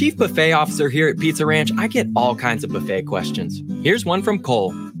 As the chief buffet officer here at Pizza Ranch, I get all kinds of buffet questions. Here's one from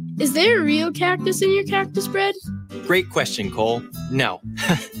Cole. Is there a real cactus in your cactus bread? Great question, Cole. No,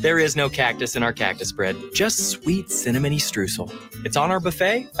 there is no cactus in our cactus bread, just sweet cinnamony streusel. It's on our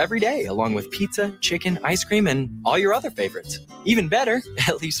buffet every day, along with pizza, chicken, ice cream, and all your other favorites. Even better,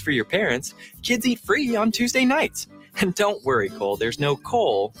 at least for your parents, kids eat free on Tuesday nights. And don't worry, Cole, there's no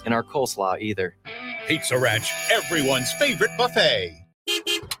coal in our coleslaw either. Pizza Ranch, everyone's favorite buffet.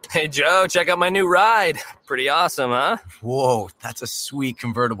 Hey, Joe, check out my new ride. Pretty awesome, huh? Whoa, that's a sweet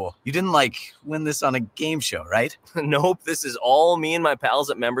convertible. You didn't, win this on a game show, right? Nope, this is all me and my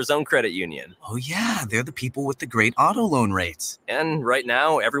pals at Members Own Credit Union. Oh, yeah, they're the people with the great auto loan rates. And right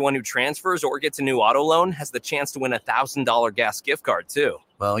now, everyone who transfers or gets a new auto loan has the chance to win a $1,000 gas gift card, too.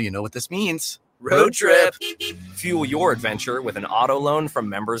 Well, you know what this means. Road trip. Fuel your adventure with an auto loan from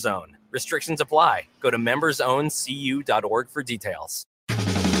Members Own. Restrictions apply. Go to membersowncu.org for details.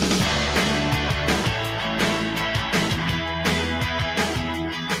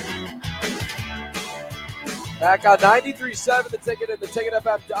 Back on 93.7 The Ticket and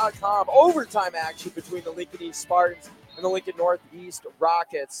theticketfm.com. Overtime action between the Lincoln East Spartans and the Lincoln Northeast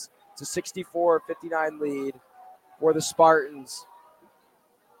Rockets. It's a 64-59 lead for the Spartans.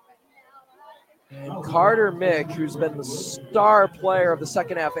 And Carter Mick, who's been the star player of the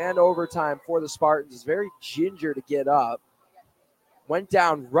second half and overtime for the Spartans, is very ginger to get up. Went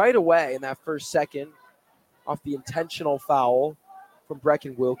down right away in that first second off the intentional foul from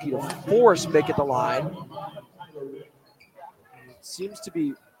Brecken Wilkie to force Mick at the line. Seems to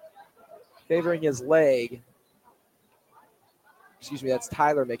be favoring his leg. Excuse me, that's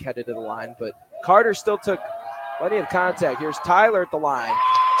Tyler Mick headed to the line, but Carter still took plenty of contact. Here's Tyler at the line.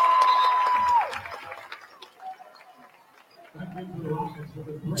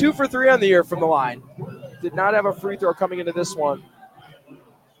 Two for 3 on the year from the line. Did not have a free throw coming into this one.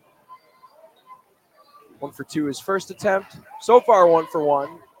 1 for 2 his first attempt. So far 1 for 1.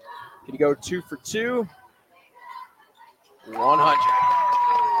 Can he go 2 for 2? 100.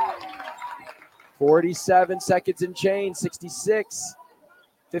 47 seconds and change.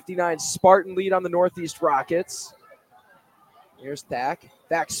 66-59 Spartan lead on the Northeast Rockets. Here's Thack.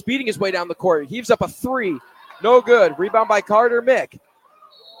 Thack speeding his way down the court. Heaves up a 3. No good. Rebound by Carter Mick.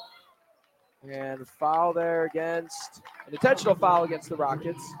 And a foul there against, an intentional foul against the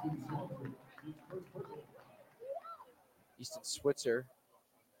Rockets. Easton Switzer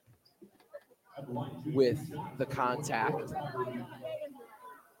with the contact.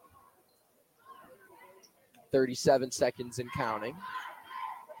 37 seconds and counting.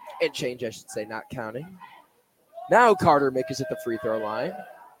 And change, I should say, not counting. Now Carter Mick is at the free throw line.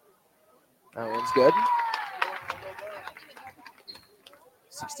 That one's good.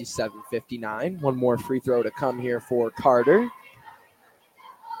 67-59. One more free throw to come here for Carter.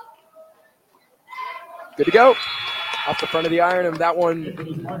 Good to go. Off the front of the iron, and that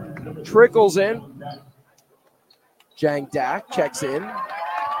one trickles in. Jang Dak checks in.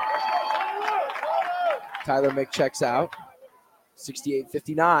 Tyler Mick checks out.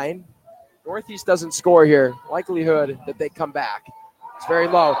 68-59. Northeast doesn't score here. Likelihood that they come back. It's very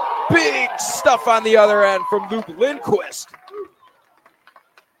low. Big stuff on the other end from Luke Lindquist.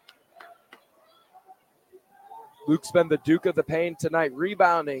 Luke's been the Duke of the Paint tonight,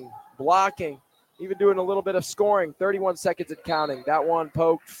 rebounding, blocking, even doing a little bit of scoring. 31 seconds and counting. That one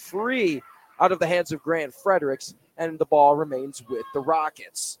poked free out of the hands of Grant Fredericks, and the ball remains with the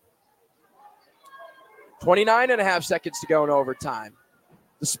Rockets. 29.5 seconds to go in overtime.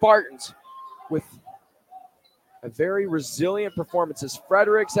 The Spartans with a very resilient performance as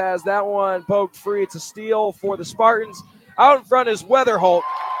Fredericks has that one poked free. It's a steal for the Spartans. Out in front is Weatherholt,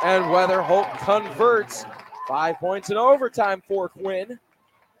 and Weatherholt converts. 5 points in overtime for Quinn.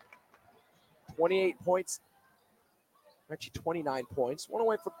 28 points. Actually, 29 points. One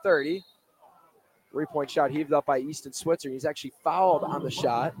away from 30. 3-point shot heaved up by Easton Switzer. He's actually fouled on the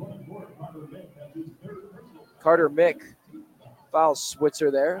shot. Carter Mick fouls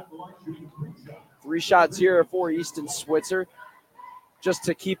Switzer there. 3 shots here for Easton Switzer just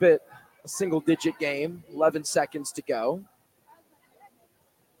to keep it a single-digit game. 11 seconds to go.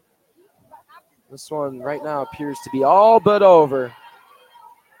 This one right now appears to be all but over.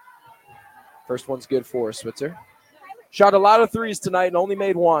 First one's good for Switzer. Shot a lot of threes tonight and only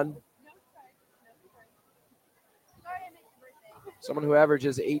made one. Someone who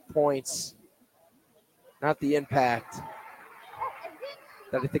averages 8 points. Not the impact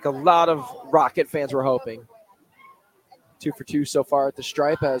that I think a lot of Rocket fans were hoping. 2 for 2 so far at the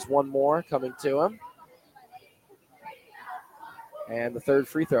stripe. Has one more coming to him. And the third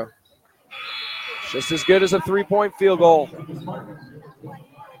free throw. Just as good as a 3-point field goal.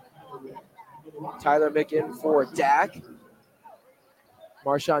 Tyler Mick in for Dak.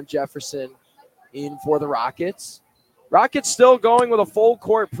 Marshawn Jefferson in for the Rockets. Rockets still going with a full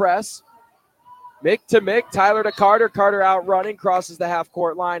court press. Mick to Mick, Tyler to Carter. Carter out running, crosses the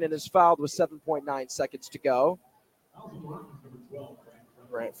half-court line and is fouled with 7.9 seconds to go.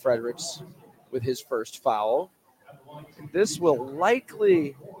 Grant Fredericks with his first foul. This will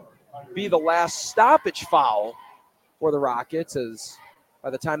likely be the last stoppage foul for the Rockets, as by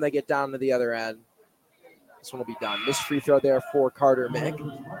the time they get down to the other end, this one will be done. This free throw there for Carter Mick.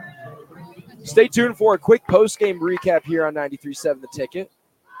 Stay tuned for a quick post-game recap here on 93.7 The Ticket,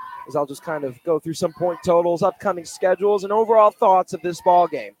 as I'll just kind of go through some point totals, upcoming schedules, and overall thoughts of this ball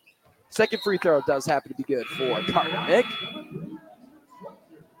game. Second free throw does happen to be good for Carter Mick.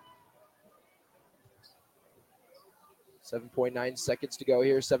 .9 seconds to go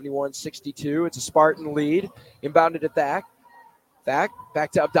here, 71-62. It's a Spartan lead. Inbounded at Thack. Thack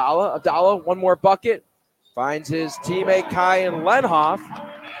back to Abdallah. Abdallah, one more bucket. Finds his teammate Kyan Lenhoff.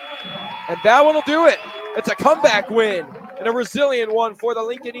 And that one will do it. It's a comeback win and a resilient one for the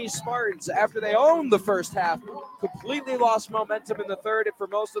Lincoln East Spartans after they owned the first half. Completely lost momentum in the third and for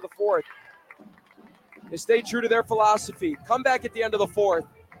most of the fourth. They stayed true to their philosophy. Come back at the end of the fourth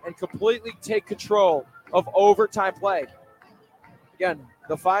and completely take control of overtime play. Again,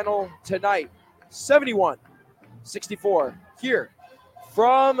 the final tonight, 71-64 here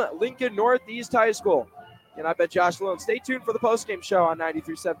from Lincoln Northeast High School. And I bet Josh Lone. Stay tuned for the postgame show on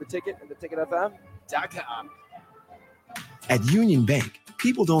 93.7 The Ticket and theticketfm.com. At Union Bank,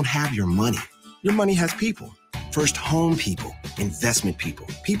 people don't have your money. Your money has people. First home people, investment people,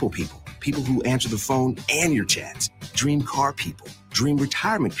 people who answer the phone and your chats, dream car people, dream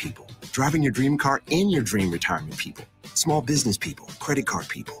retirement people, driving your dream car in your dream retirement people, small business people, credit card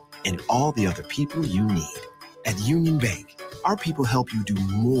people, and all the other people you need. At Union Bank, our people help you do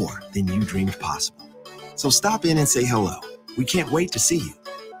more than you dreamed possible. So stop in and say hello. We can't wait to see you.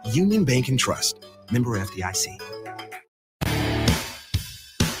 Union Bank and Trust. Member FDIC.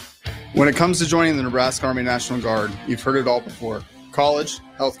 When it comes to joining the Nebraska Army National Guard, you've heard it all before. College,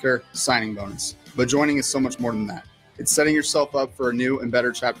 healthcare, signing bonus. But joining is so much more than that. It's setting yourself up for a new and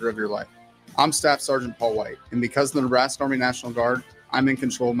better chapter of your life. I'm Staff Sergeant Paul White, and because of the Nebraska Army National Guard, I'm in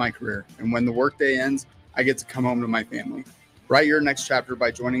control of my career, and when the workday ends, I get to come home to my family. Write your next chapter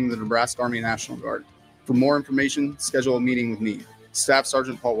by joining the Nebraska Army National Guard. For more information, schedule a meeting with me, Staff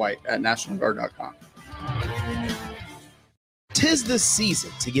Sergeant Paul White at nationalguard.com. 'Tis the season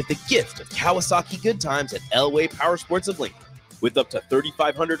to give the gift of Kawasaki good times at Elway Power Sports of Lincoln. With up to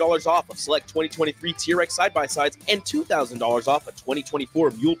 $3,500 off of select 2023 TRX side-by-sides and $2,000 off a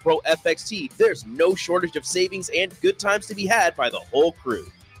 2024 Mule Pro FXT, there's no shortage of savings and good times to be had by the whole crew.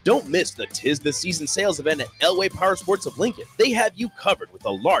 Don't miss the 'Tis the Season sales event at Elway Power Sports of Lincoln. They have you covered with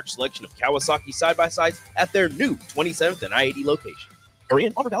a large selection of Kawasaki side-by-sides at their new 27th and I-80 location.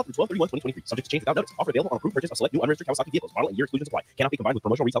 Korean offer valid through 12/31/2023. Subject to change without notice. Offer available on approved purchase of select new unregistered Kawasaki vehicles. Model and year exclusions apply. Cannot be combined with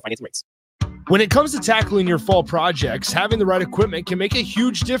promotional retail financing rates. When it comes to tackling your fall projects, having the right equipment can make a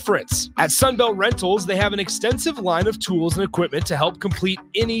huge difference. At Sunbelt Rentals, they have an extensive line of tools and equipment to help complete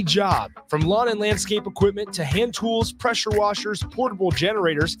any job. From lawn and landscape equipment to hand tools, pressure washers, portable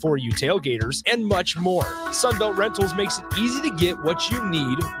generators for you tailgaters, and much more. Sunbelt Rentals makes it easy to get what you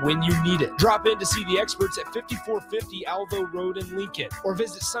need when you need it. Drop in to see the experts at 5450 Alvo Road in Lincoln, or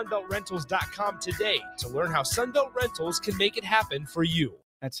visit sunbeltrentals.com today to learn how Sunbelt Rentals can make it happen for you.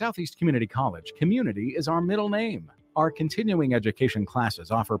 At Southeast Community College, community is our middle name. Our continuing education classes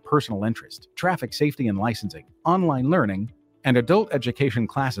offer personal interest, traffic safety and licensing, online learning, and adult education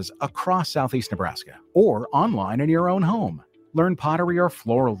classes across Southeast Nebraska, or online in your own home. Learn pottery or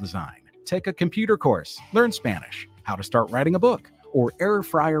floral design, take a computer course, learn Spanish, how to start writing a book, or Air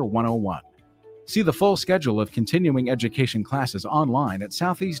Fryer 101. See the full schedule of continuing education classes online at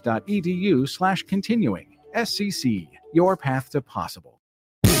southeast.edu/continuing. SCC, your path to possible.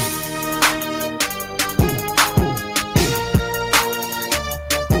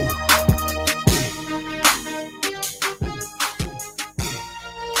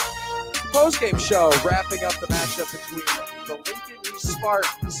 Post-game show wrapping up the matchup between the Lincoln East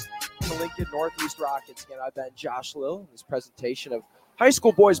Spartans and the Lincoln Northeast Rockets. Again, I've been Josh Lill in this presentation of high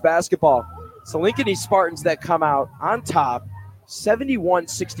school boys basketball. It's the Lincoln East Spartans that come out on top,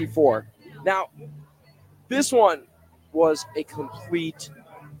 71-64. Now, this one was a complete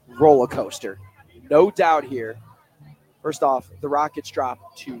roller coaster. No doubt here. First off, the Rockets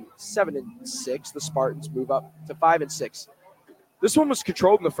drop to 7-6. The Spartans move up to 5-6. This one was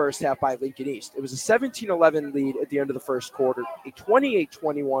controlled in the first half by Lincoln East. It was a 17-11 lead at the end of the first quarter, a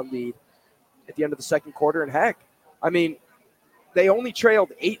 28-21 lead at the end of the second quarter. And heck, I mean, they only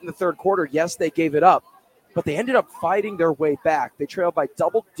trailed 8 in the third quarter. Yes, they gave it up, but they ended up fighting their way back. They trailed by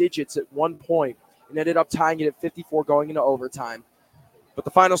double digits at one point and ended up tying it at 54 going into overtime. But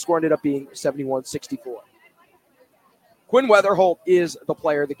the final score ended up being 71-64. Quinn Weatherholt is the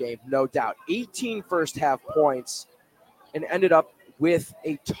player of the game, no doubt. 18 first half points, and ended up with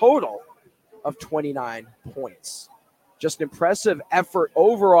a total of 29 points. Just an impressive effort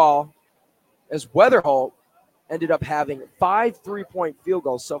overall, as Weatherholt ended up having 5 3-point field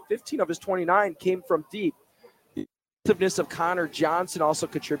goals. So 15 of his 29 came from deep. The effectiveness of Connor Johnson also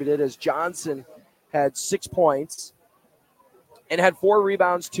contributed, as Johnson had 6 points and had 4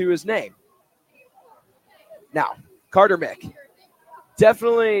 rebounds to his name. Now, Carter Mick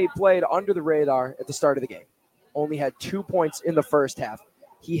definitely played under the radar at the start of the game. Only had 2 points in the first half.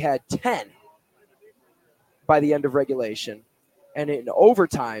 He had 10 by the end of regulation. And in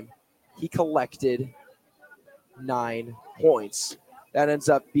overtime, he collected 9 points. That ends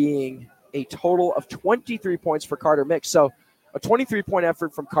up being a total of 23 points for Carter Mick. So a 23-point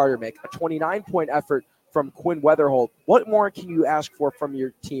effort from Carter Mick, a 29-point effort from Quinn Weatherholt. What more can you ask for from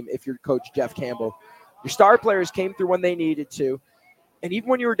your team if you're Coach Jeff Campbell? Your star players came through when they needed to. And even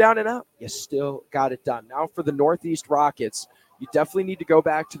when you were down and out, you still got it done. Now for the Northeast Rockets, you definitely need to go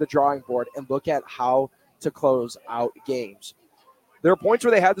back to the drawing board and look at how to close out games. There are points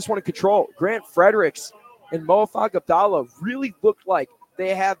where they had this one in control. Grant Fredericks and Moafag Abdallah really looked like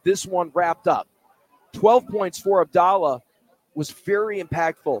they had this one wrapped up. 12 points for Abdallah was very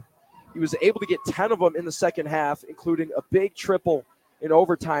impactful. He was able to get 10 of them in the second half, including a big triple in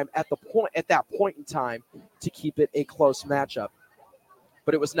overtime at that point in time to keep it a close matchup.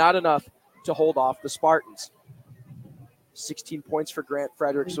 But it was not enough to hold off the Spartans. 16 points for Grant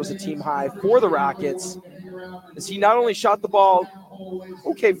Fredericks was a team high for the Rockets, as he not only shot the ball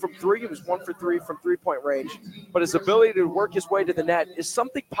okay from three, he was 1 for 3 from three-point range, but his ability to work his way to the net is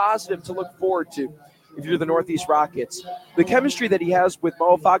something positive to look forward to if you're the Northeast Rockets. The chemistry that he has with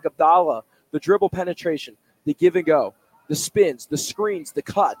Moafag Abdallah, the dribble penetration, the give and go, the spins, the screens, the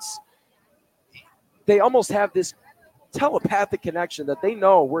cuts, they almost have this telepathic connection that they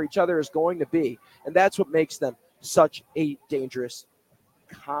know where each other is going to be, and that's what makes them such a dangerous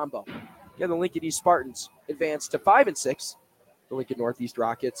combo. Again, the Lincoln East Spartans advanced to 5-6. The Lincoln Northeast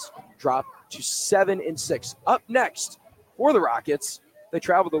Rockets drop to 7-6. Up next for the Rockets, they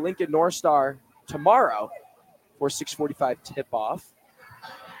travel to Lincoln North Star tomorrow for 6:45 tip-off.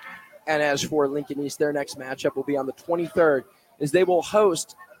 And as for Lincoln East, their next matchup will be on the 23rd, as they will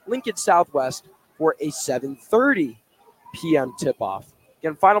host Lincoln Southwest for a 7:30 p.m. tip-off.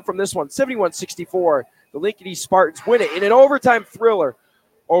 Again, final from this one, 71-64. The Lincoln East Spartans win it in an overtime thriller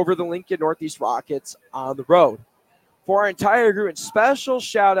over the Lincoln Northeast Rockets on the road. For our entire group, and special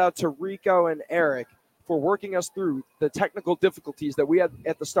shout-out to Rico and Eric for working us through the technical difficulties that we had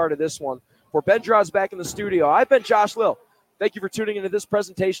at the start of this one. For Ben Draws back in the studio, I've been Josh Lill. Thank you for tuning into this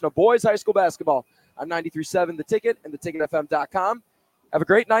presentation of boys high school basketball on 93.7 The Ticket and theticketfm.com. Have a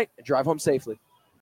great night and drive home safely.